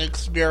 1,000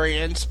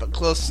 experience, but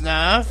close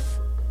enough.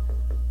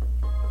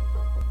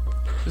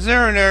 Is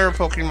there another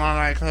Pokemon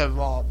I could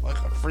evolve, like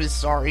a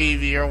Freestar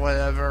Eevee or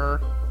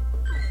whatever?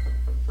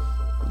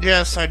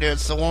 Yes, I did.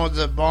 It's the one with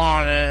the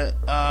bonnet.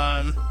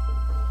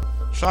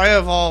 Should I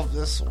evolve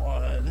this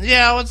one?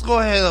 Yeah, let's go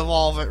ahead and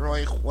evolve it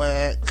really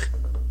quick.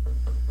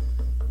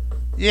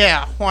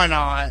 Yeah, why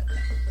not?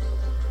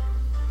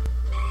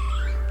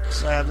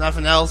 So I have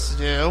nothing else to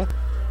do.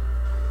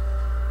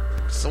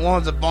 It's the one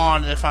with the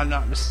bond, if I'm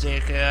not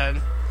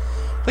mistaken.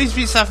 Please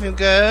be something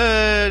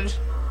good.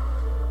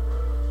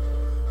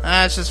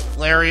 It's just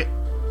Flary.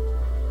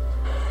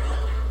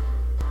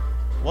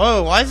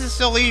 Whoa, why is it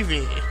still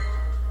Eevee?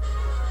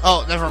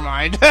 Oh, never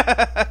mind.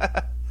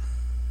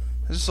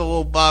 Just a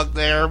little bug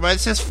there, but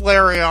it's just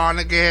Flareon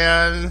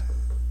again.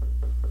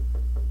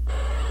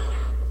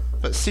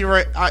 But see,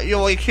 right,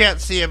 you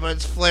can't see it, but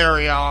it's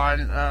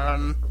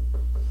Flareon.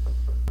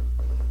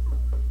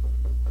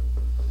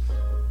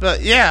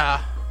 But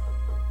yeah.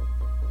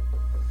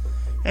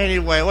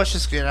 Anyway, let's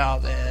just get out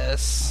of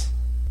this.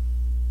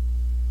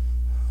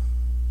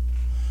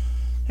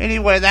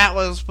 Anyway, that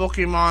was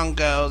Pokemon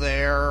Go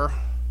there.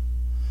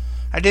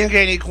 I didn't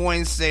get any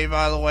coins today,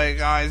 by the way,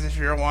 guys, if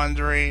you're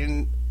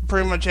wondering.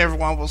 Pretty much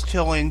everyone was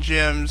killing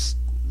gyms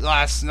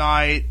last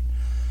night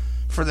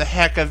for the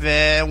heck of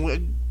it,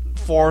 and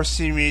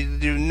forcing me to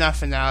do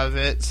nothing out of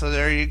it, so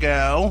there you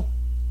go.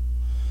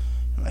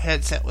 My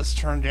headset was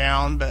turned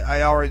down, but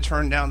I already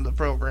turned down the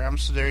program,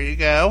 so there you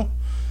go.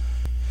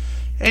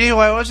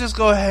 Anyway, let's just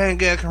go ahead and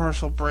get a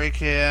commercial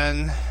break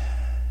in.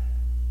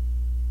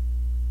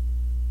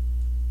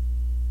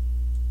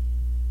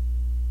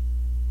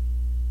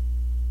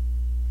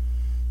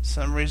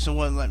 Some reason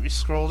wouldn't let me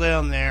scroll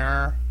down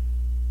there.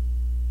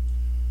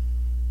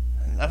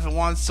 Nothing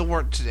wants to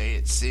work today,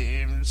 it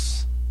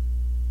seems.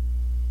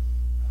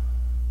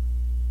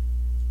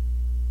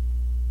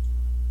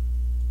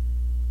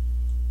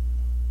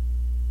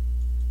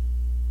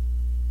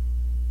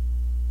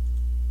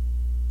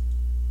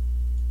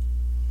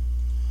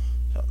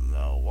 Don't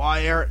know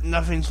why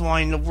nothing's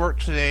wanting to work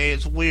today.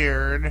 It's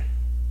weird.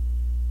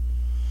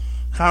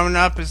 Coming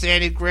up is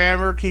Andy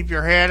Grammer, Keep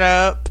Your Head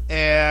Up,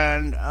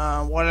 and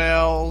what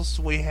else?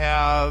 We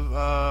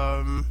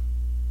have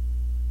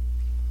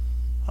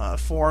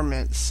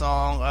Foreman's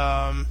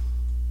song,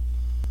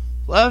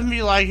 Love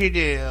Me Like You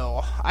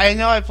Do. I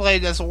know I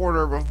played this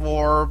order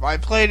before, but I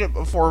played it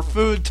before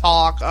Food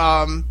Talk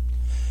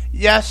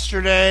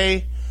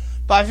yesterday,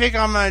 but I think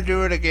I'm going to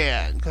do it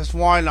again, because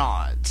why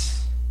not?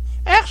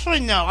 Actually,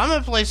 no, I'm going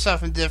to play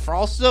something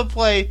different. I'll still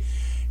play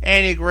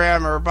Andy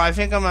Grammer, but I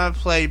think I'm going to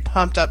play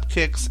Pumped Up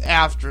Kicks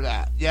after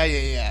that. Yeah,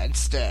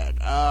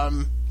 instead.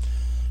 I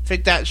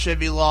think that should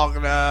be long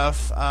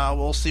enough.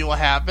 We'll see what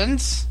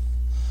happens.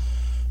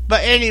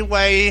 But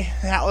anyway,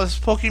 that was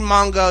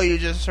Pokemon Go you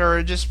just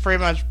heard. Just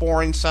pretty much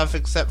boring stuff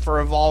except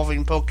for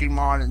evolving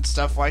Pokemon and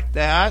stuff like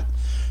that.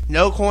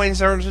 No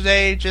coins earned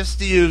today, just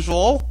the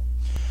usual.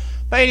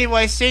 But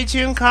anyway, stay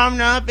tuned.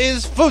 Coming up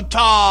is Food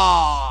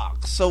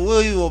Talk. So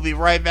we will be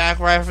right back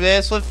right after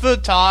this with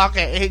Food Talk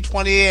at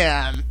 8:20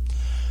 a.m.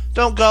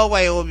 Don't go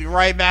away. We'll be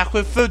right back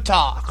with Food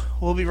Talk.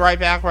 We'll be right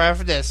back right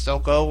after this.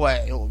 Don't go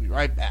away. We'll be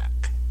right back.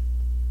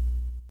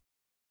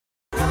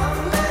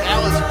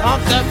 That was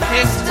Pumped Up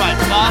Kicks by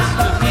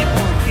Boston People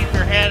and Keep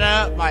Your Head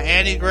Up by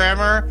Andy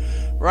Grammer.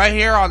 Right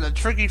here on the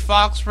Tricky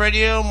Fox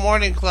Radio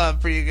Morning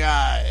Club for you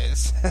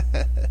guys.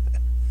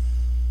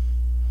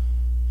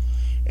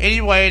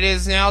 Anyway, it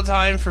is now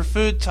time for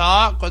Food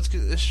Talk. Let's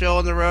get the show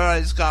on the road. I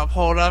just got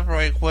pulled up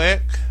right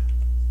quick.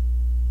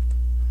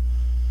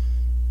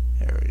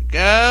 There we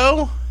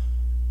go.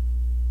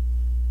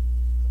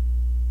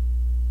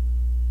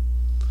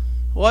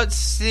 Let's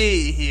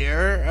see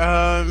here.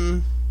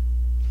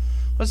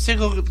 Let's take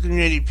a look at the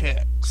community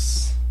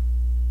picks.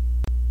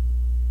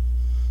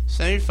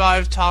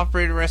 75 top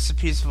rated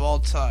recipes of all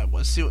time.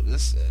 Let's see what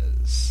this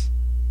is.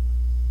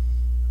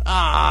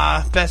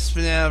 Best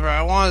banana ever.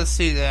 I want to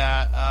see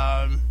that.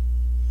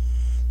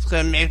 It's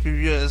gonna make me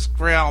view this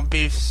ground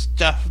beef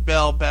stuffed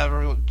bell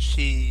pepper with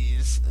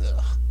cheese.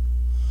 Ugh.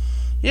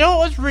 You know,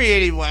 let's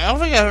read anyway. I don't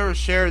think I've ever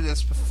shared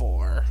this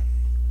before.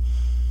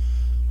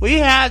 We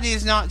had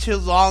these not too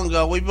long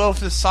ago. We both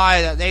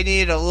decided that they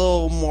needed a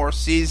little more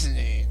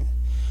seasoning.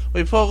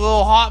 We put a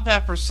little hot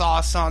pepper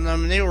sauce on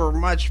them, and they were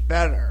much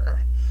better.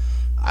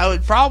 I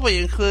would probably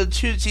include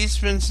 2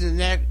 teaspoons in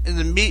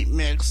the meat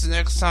mix the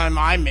next time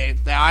I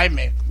make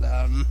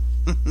them.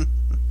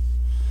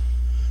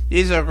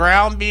 These are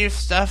ground beef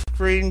stuffed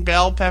green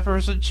bell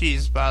peppers with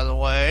cheese, by the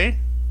way.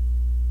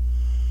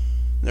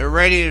 They're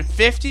ready in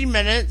 50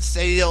 minutes.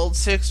 They yield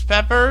 6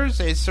 peppers.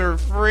 They serve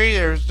free.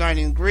 There's 9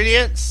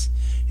 ingredients.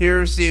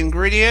 Here's the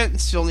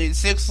ingredients. You'll need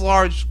 6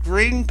 large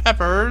green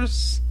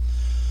peppers,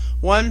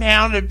 1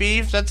 pound of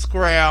beef that's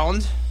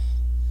ground,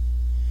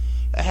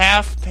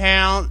 a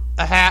pound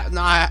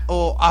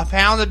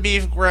of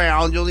beef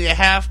ground. You'll need a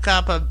half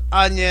cup of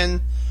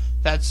onion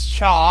that's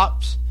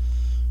chopped,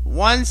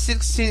 1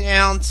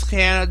 16-ounce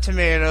can of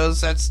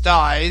tomatoes that's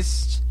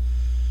diced,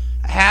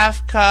 a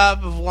half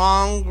cup of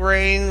long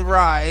grain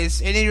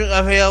rice. Any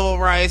available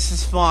rice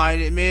is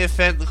fine. It may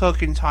affect the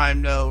cooking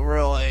time though,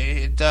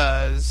 really. It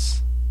does.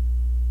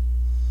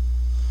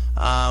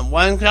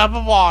 1 cup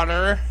of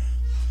water,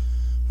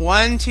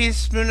 1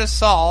 teaspoon of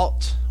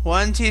salt,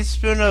 1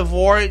 teaspoon of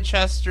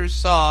Worcestershire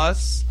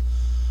sauce,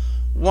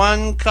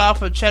 1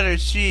 cup of cheddar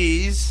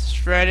cheese,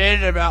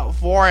 shredded, about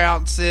 4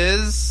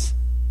 ounces.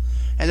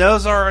 And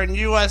those are in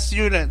U.S.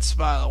 units,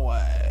 by the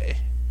way.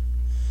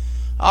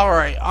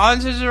 Alright,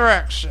 on to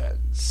directions.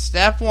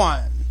 Step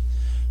 1.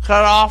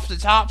 Cut off the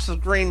tops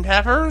of green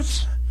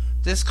peppers.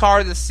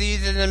 Discard the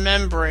seeds and the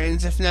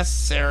membranes if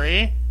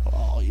necessary.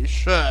 Well, you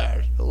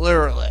should,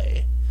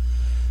 literally.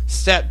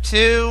 Step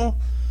 2,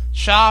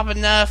 chop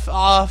enough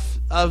of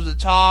the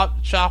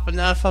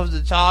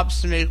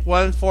tops to make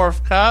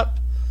 1/4 cup.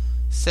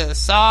 Set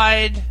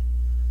aside.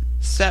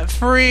 Step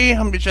 3,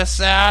 let me just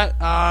that.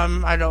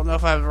 I don't know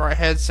if I have the right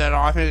headset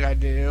on. I think I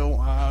do.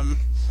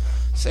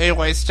 So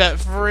anyway, step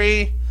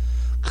 3,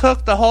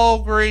 cook the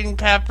whole green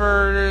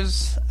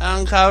peppers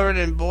uncovered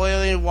in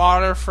boiling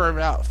water for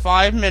about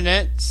 5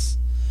 minutes.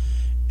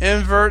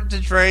 Invert the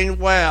drain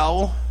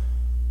well.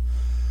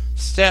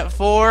 Step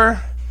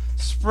 4,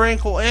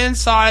 sprinkle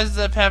inside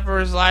the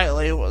peppers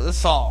lightly with the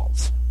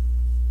salt.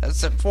 That's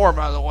step 4,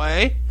 by the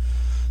way.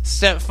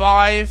 Step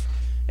 5,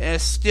 in a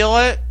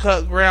skillet,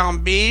 cook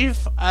ground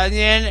beef,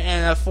 onion,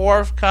 and a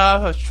 1/4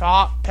 cup of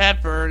chopped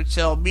pepper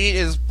until meat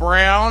is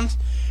browned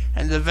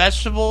and the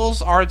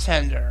vegetables are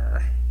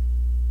tender.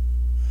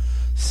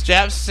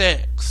 Step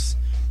 6,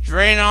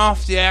 drain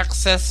off the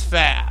excess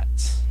fat.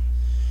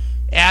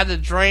 Add the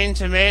drained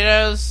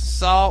tomatoes,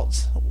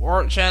 salt,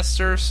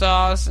 Worcester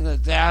sauce, and a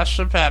dash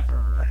of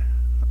pepper.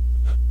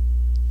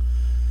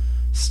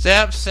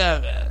 Step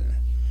 7,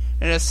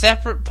 in a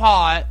separate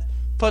pot,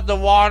 put the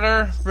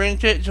water, bring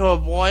it to a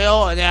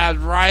boil, and add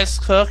rice.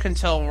 Cook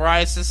until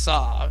rice is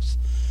soft.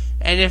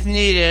 And if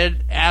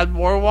needed, add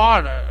more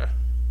water.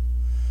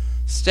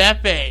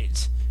 Step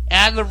 8,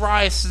 add the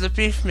rice to the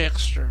beef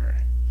mixture.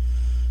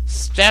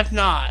 Step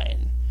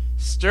 9,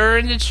 stir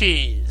in the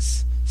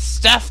cheese.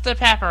 Stuff the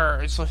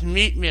peppers with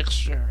meat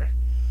mixture.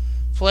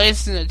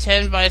 Place in a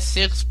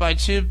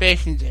 10x6x2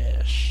 baking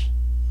dish.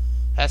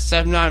 That's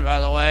step 9, by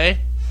the way.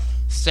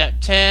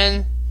 Step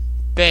 10,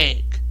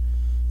 bake.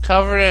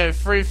 Cover it in a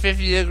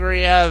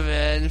 350-degree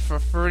oven for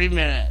 30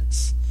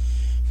 minutes.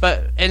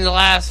 But in the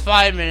last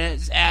 5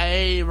 minutes, add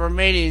any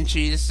remaining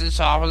cheese to the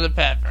top of the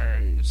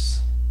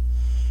peppers.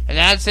 And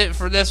that's it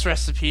for this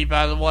recipe,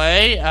 by the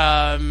way.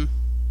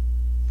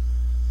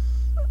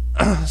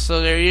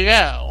 So there you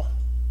go.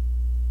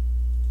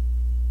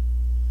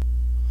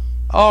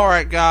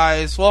 Alright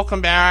guys,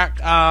 welcome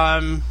back.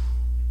 I'm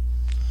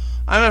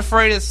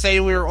afraid to say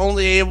we were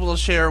only able to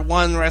share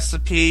one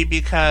recipe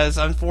because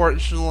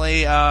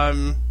unfortunately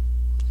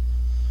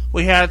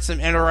we had some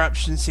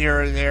interruptions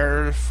here and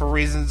there for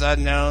reasons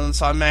unknown,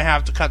 so I may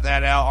have to cut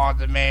that out on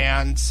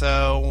demand.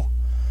 So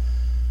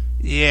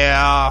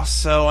yeah,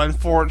 so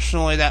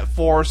unfortunately that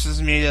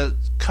forces me to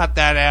cut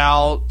that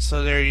out,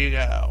 so there you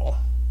go.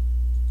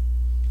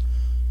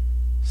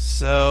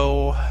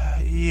 So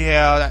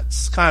yeah,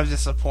 that's kind of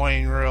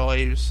disappointing,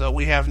 really. So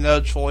we have no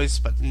choice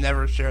but to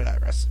never share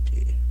that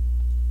recipe.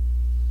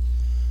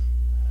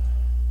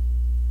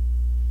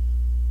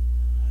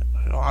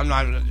 I'm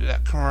not even going to do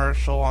that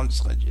commercial. I'm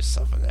just going to do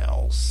something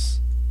else.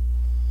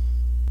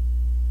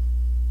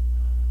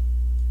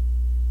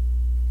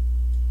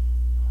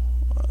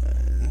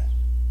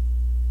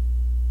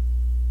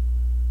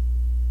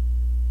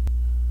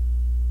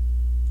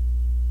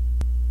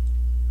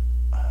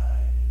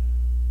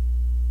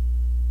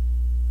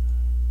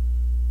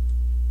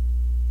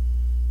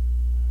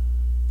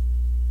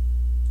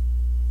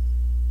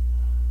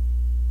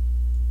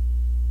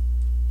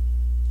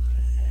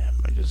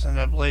 End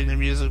up playing the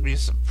music, be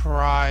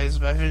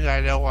surprised, but I think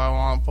I know what I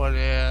want to put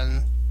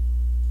in.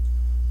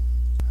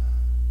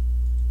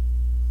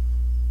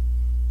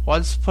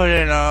 Let's put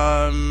in,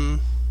 I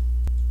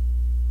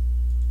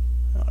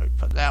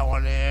put that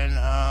one in,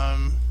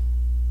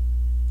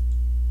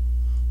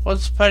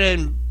 let's put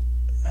in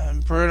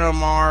Bruno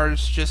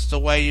Mars, Just the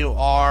Way You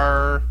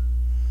Are,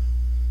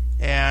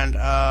 and,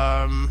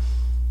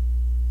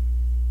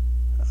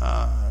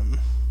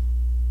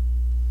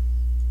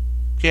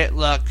 Get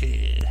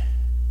Lucky.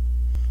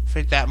 I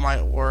think that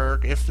might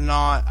work. If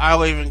not, I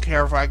don't even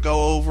care if I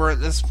go over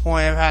at this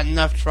point. I've had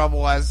enough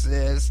trouble as it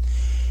is.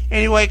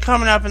 Anyway,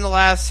 coming up in the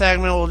last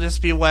segment will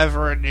just be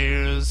weather and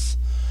news.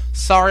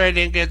 Sorry I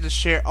didn't get to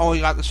share, only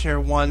got to share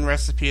one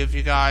recipe with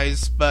you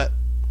guys, but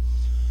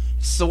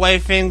it's the way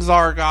things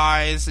are,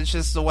 guys. It's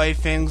just the way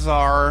things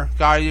are.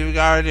 Gotta do what you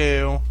gotta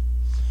do.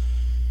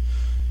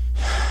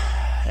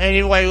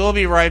 Anyway, we'll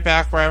be right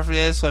back right after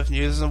this with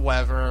news and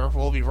weather.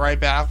 We'll be right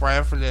back right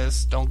after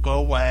this. Don't go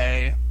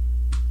away.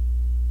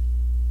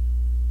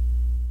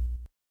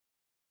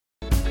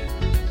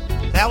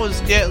 That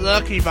was Get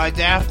Lucky by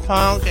Daft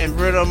Punk and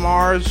Bruno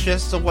Mars,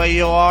 Just the Way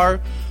You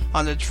Are,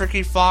 on the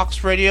Tricky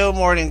Fox Radio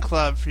Morning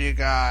Club for you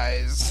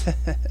guys.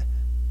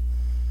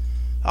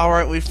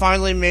 Alright, we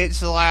finally made it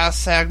to the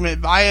last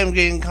segment, but I am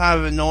getting kind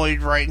of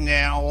annoyed right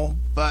now,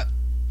 but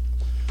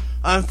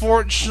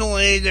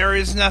unfortunately there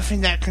is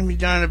nothing that can be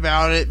done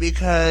about it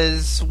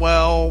because,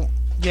 well,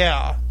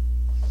 yeah.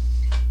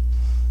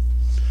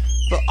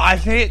 But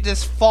I've made it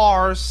this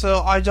far,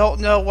 so I don't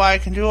know what I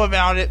can do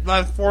about it,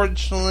 but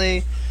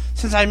unfortunately,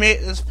 since I made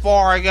it this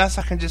far, I guess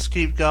I can just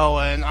keep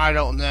going. I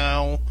don't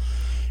know.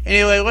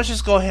 Anyway, let's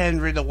just go ahead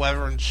and read the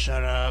weather and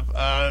shut up.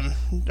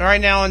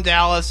 Right now in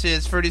Dallas,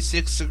 it's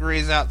 36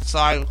 degrees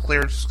outside with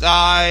clear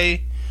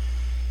sky.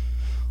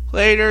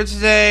 Later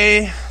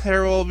today,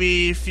 there will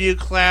be a few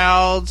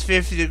clouds,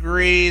 50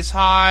 degrees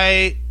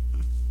high.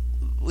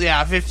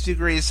 Yeah, 50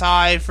 degrees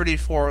high,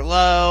 34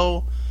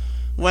 low.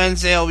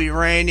 Wednesday it'll be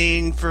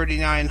raining,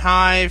 39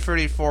 high,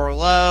 34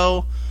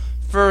 low.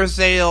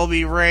 Thursday it'll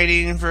be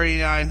raining,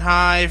 39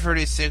 high,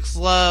 36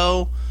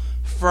 low.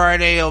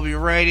 Friday it'll be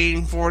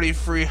raining,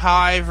 43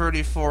 high,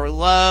 34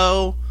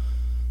 low.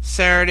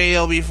 Saturday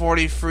it'll be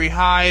 43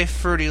 high,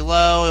 30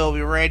 low. It'll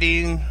be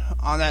raining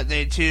on that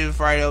day too.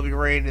 Friday it'll be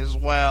raining as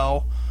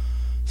well.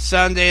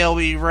 Sunday it'll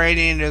be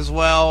raining as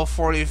well,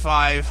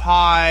 45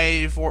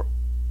 high,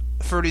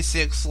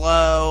 36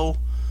 low.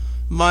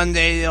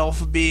 Monday it'll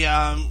be,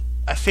 I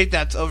think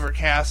that's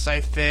overcast,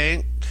 I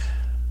think.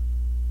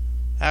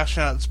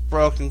 Actually, no, it's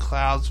broken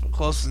clouds, but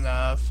close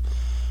enough.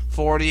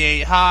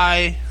 48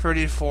 high,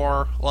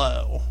 34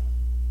 low.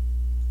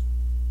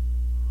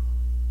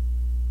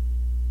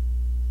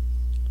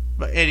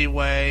 But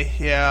anyway,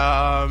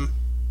 yeah,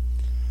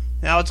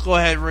 now let's go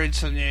ahead and read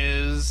some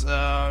news.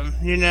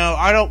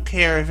 I don't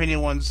care if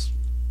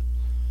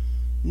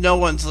no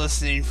one's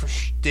listening for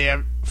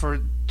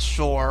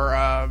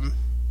sure.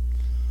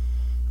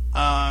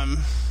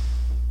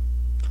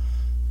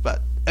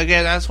 But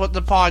again, that's what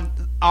the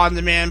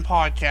on-demand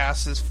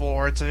podcast is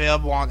for. It's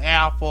available on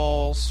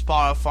Apple,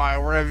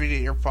 Spotify, wherever you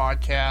get your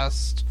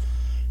podcast.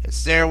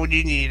 It's there when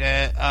you need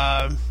it.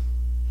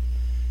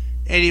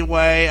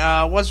 Anyway,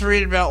 let's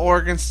read about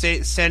Oregon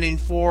State sending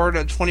forward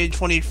a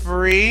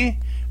 2023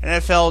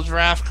 NFL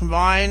Draft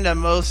Combine, the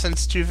most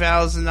since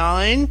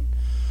 2009.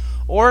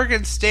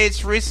 Oregon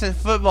State's recent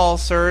football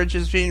surge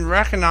is being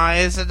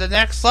recognized at the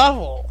next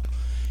level,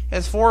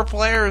 as 4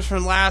 players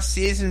from last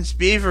season's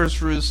Beavers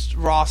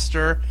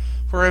roster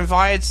were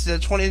invited to the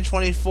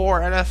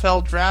 2024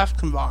 NFL Draft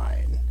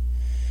Combine.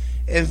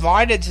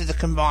 Invited to the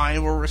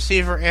Combine were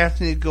receiver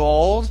Anthony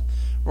Gould,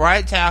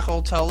 right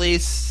tackle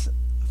Talise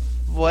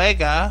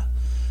Vega,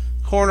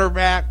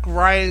 cornerback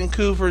Ryan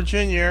Cooper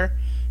Jr.,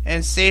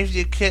 and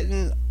safety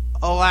Kitten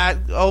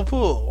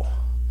Olat-Opu.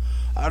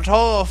 A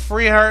total of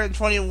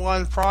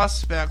 321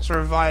 prospects were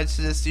invited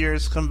to this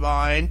year's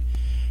Combine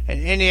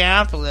in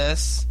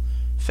Indianapolis,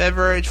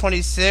 February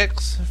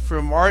 26th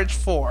through March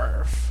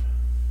 4th.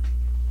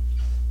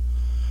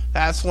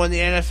 That's when the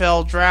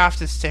NFL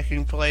Draft is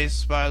taking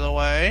place, by the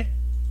way.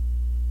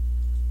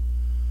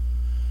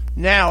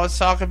 Now let's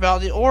talk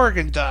about the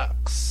Oregon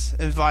Ducks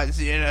invited to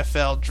the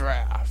NFL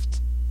Draft.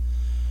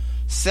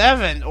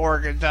 7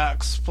 Oregon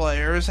Ducks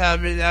players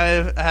have been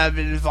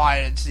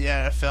invited to the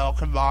NFL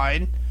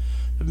Combine,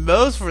 the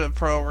most for the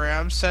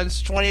program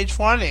since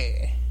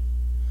 2020.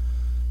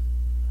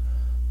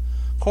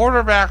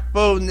 Quarterback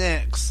Bo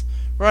Nix,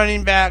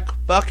 running back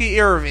Bucky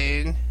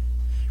Irving,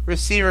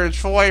 receiver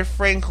Troy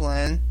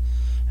Franklin,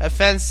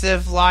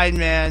 offensive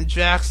lineman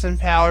Jackson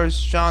Powers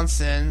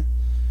Johnson,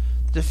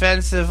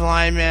 defensive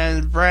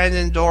lineman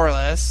Brandon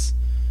Dorless,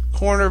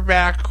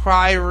 cornerback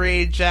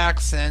Kyrie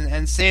Jackson,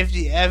 and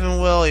safety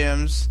Evan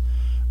Williams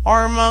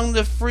are among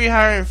the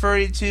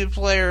 332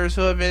 players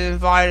who have been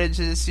invited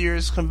to this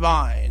year's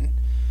Combine,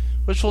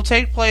 which will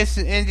take place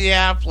in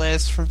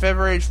Indianapolis from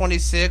February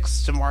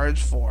 26th to March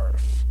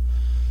 4th.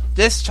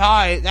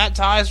 That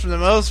ties for the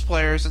most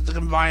players at the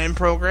Combine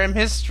program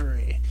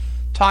history,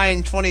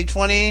 tying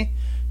 2020,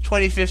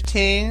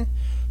 2015,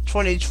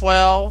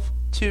 2012,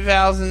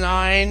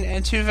 2009,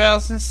 and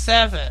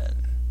 2007.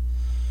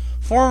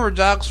 Former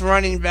Ducks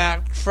running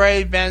back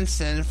Trey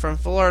Benson from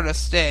Florida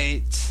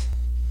State,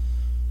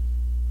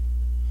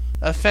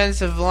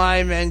 offensive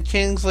lineman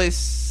Kingsley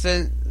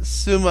Sumatea,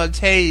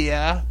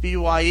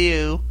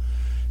 BYU,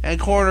 and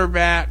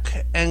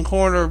cornerback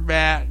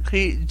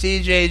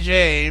DJ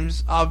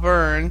James,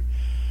 Auburn,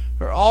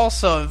 were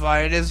also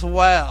invited as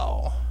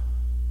well.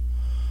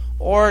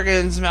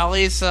 Oregon's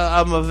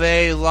Malisa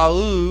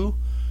Amave-Laulu,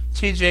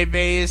 TJ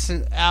Bates,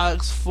 and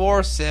Alex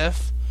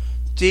Forsyth,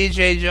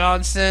 DJ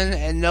Johnson,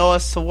 and Noah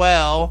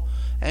Sewell,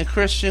 and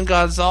Christian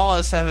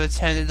Gonzalez have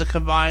attended the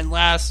Combine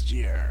last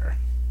year.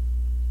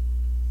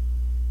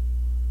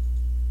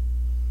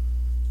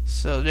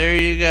 So there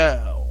you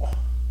go.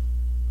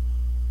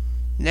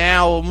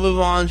 Now we'll move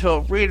on to a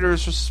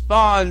Readers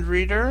Respond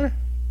reader.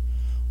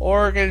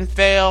 Oregon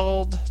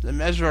failed the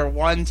measure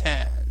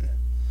 110.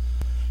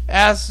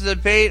 As the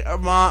debate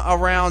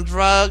around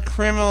drug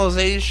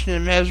criminalization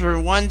in Measure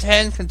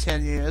 110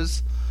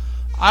 continues,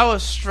 I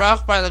was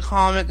struck by the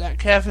comment that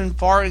Kevin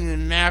Barton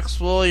and Max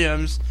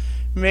Williams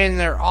made in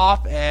their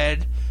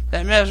op-ed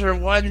that Measure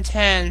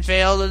 110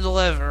 failed to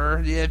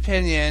deliver the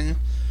opinion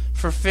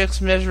for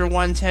fix Measure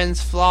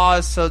 110's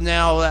flaws,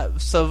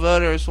 so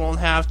voters won't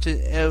have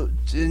to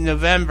in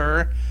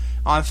November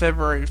on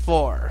February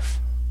 4th.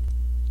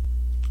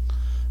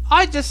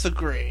 I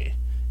disagree.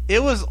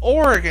 It was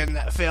Oregon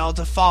that failed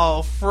to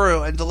follow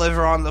through and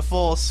deliver on the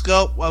full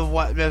scope of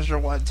what Measure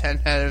 110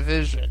 had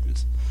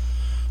envisioned.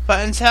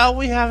 But until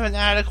we have an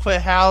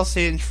adequate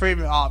housing and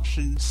treatment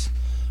options,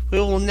 we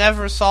will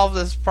never solve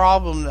this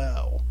problem,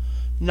 though.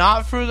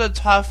 Not through the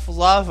tough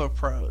love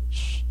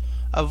approach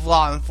of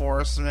law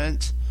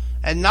enforcement,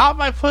 and not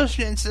by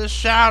pushing it into the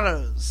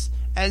shadows,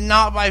 and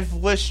not by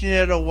wishing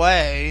it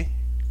away.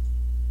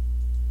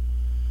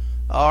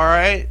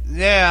 Alright,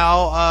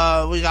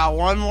 now, we got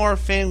one more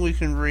thing we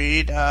can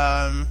read.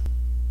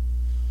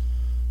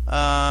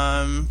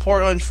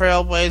 Portland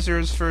Trail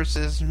Blazers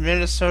versus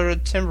Minnesota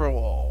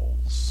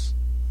Timberwolves.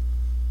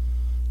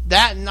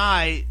 That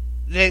night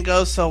didn't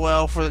go so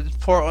well for the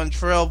Portland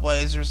Trail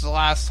Blazers the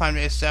last time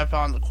they stepped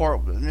on the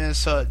court with the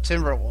Minnesota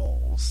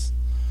Timberwolves.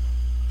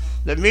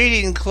 The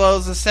meeting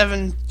closed a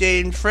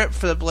 7-game trip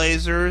for the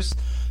Blazers,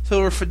 who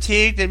were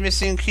fatigued and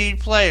missing key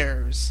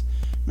players.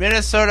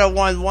 Minnesota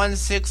won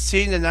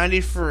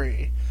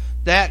 116-93.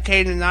 That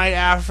came the night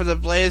after the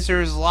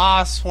Blazers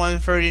lost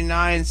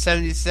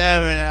 139-77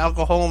 at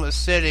Oklahoma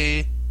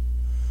City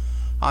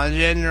on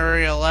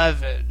January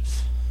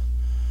 11th.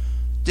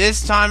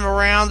 This time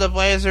around, the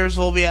Blazers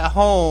will be at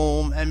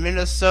home, and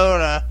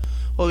Minnesota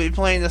will be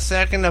playing the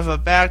second of a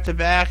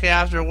back-to-back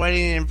after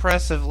winning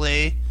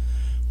impressively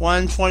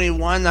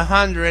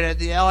 121-100 at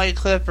the LA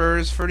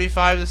Clippers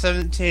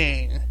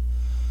 35-17.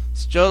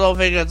 Still don't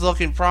think it's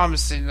looking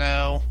promising,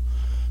 though.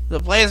 The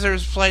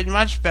Blazers played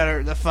much better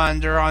at the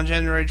Thunder on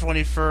January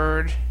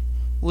 23rd,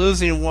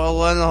 losing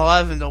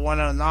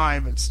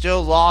 111-109, but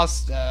still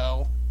lost,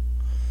 though.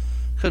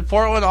 Could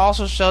Portland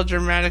also show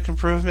dramatic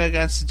improvement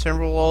against the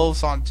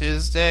Timberwolves on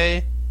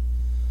Tuesday?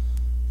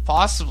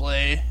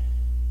 Possibly.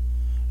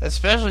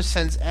 Especially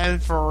since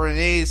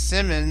Anthony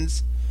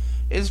Simmons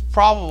is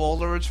probable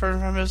to return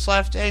from his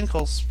left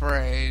ankle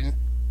sprain.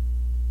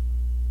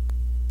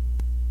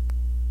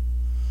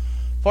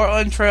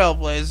 Portland Trail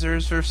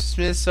Blazers versus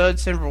Minnesota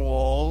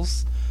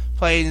Timberwolves,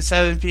 playing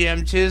 7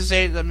 p.m.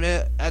 Tuesday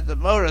at the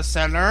Moda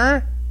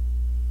Center.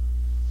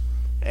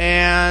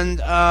 And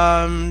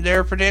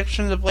their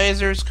prediction: the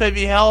Blazers could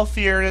be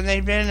healthier than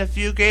they've been in a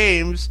few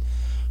games,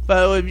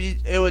 but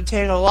it would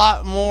take a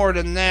lot more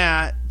than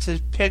that to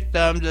pick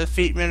them to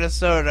defeat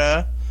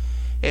Minnesota.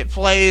 It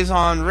plays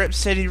on Rip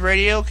City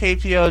Radio,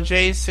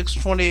 KPOJ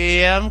 620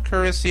 AM,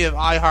 courtesy of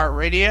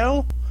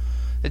iHeartRadio.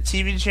 The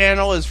TV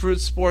channel is Root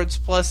Sports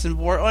Plus in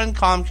Portland,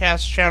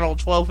 Comcast Channel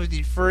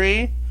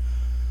 1253,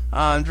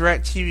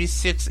 DirecTV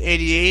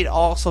 688,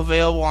 also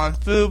available on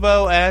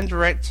Fubo and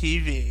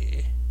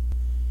DirecTV.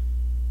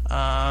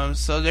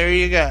 So there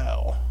you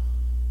go.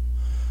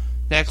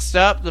 Next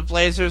up, the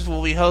Blazers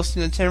will be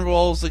hosting the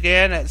Timberwolves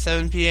again at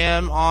 7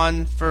 p.m.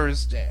 on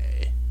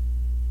Thursday.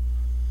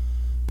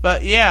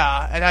 But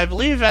yeah, and I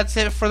believe that's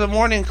it for the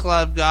Morning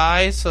Club,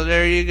 guys, so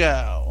there you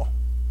go.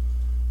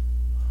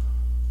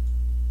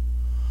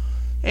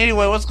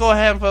 Anyway, let's go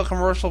ahead and put a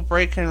commercial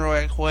break in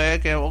real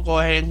quick, and we'll go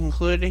ahead and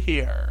conclude it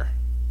here.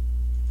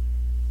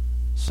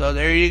 So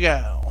there you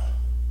go.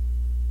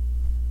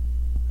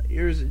 My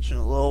ears itching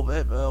a little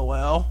bit, but oh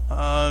well.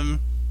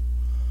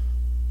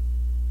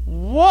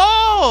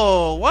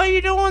 Whoa! Why are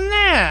you doing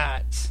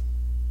that?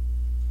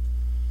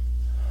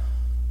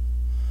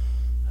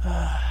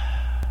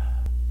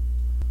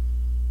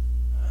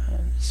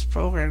 This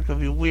program could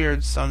be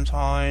weird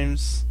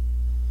sometimes.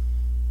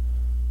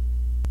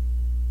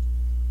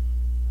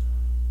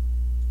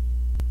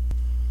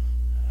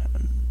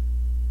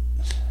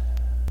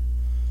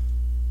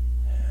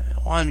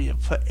 Wanted me to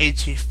put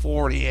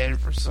HE40 in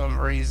for some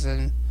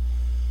reason.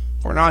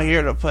 We're not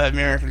here to put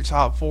American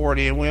Top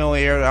 40, and we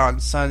only air it on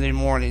Sunday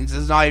mornings.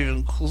 It's not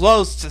even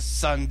close to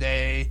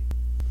Sunday.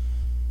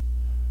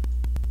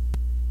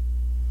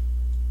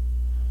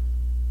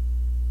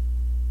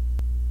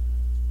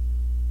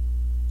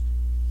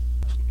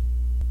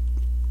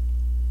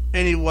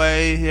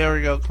 Anyway, here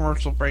we go.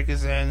 Commercial break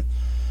is in.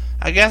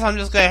 I guess I'm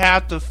just going to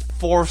have to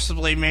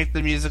forcibly make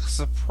the music a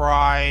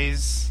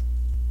surprise.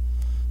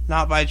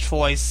 Not by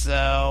choice,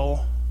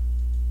 though.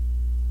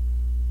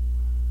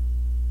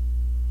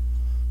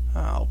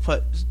 I'll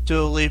put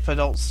Dua Lipa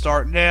Don't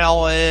Start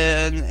Now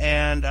in,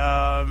 and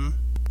the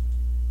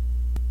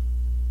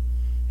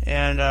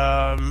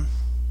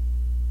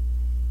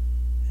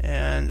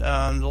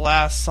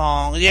last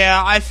song.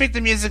 Yeah, I think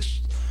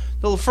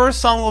the first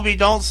song will be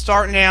Don't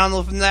Start Now, and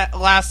the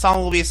last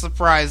song will be a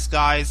surprise,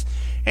 guys.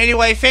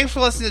 Anyway, thanks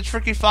for listening to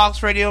Tricky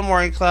Fox Radio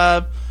Morning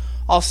Club.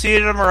 I'll see you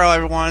tomorrow,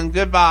 everyone.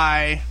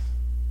 Goodbye.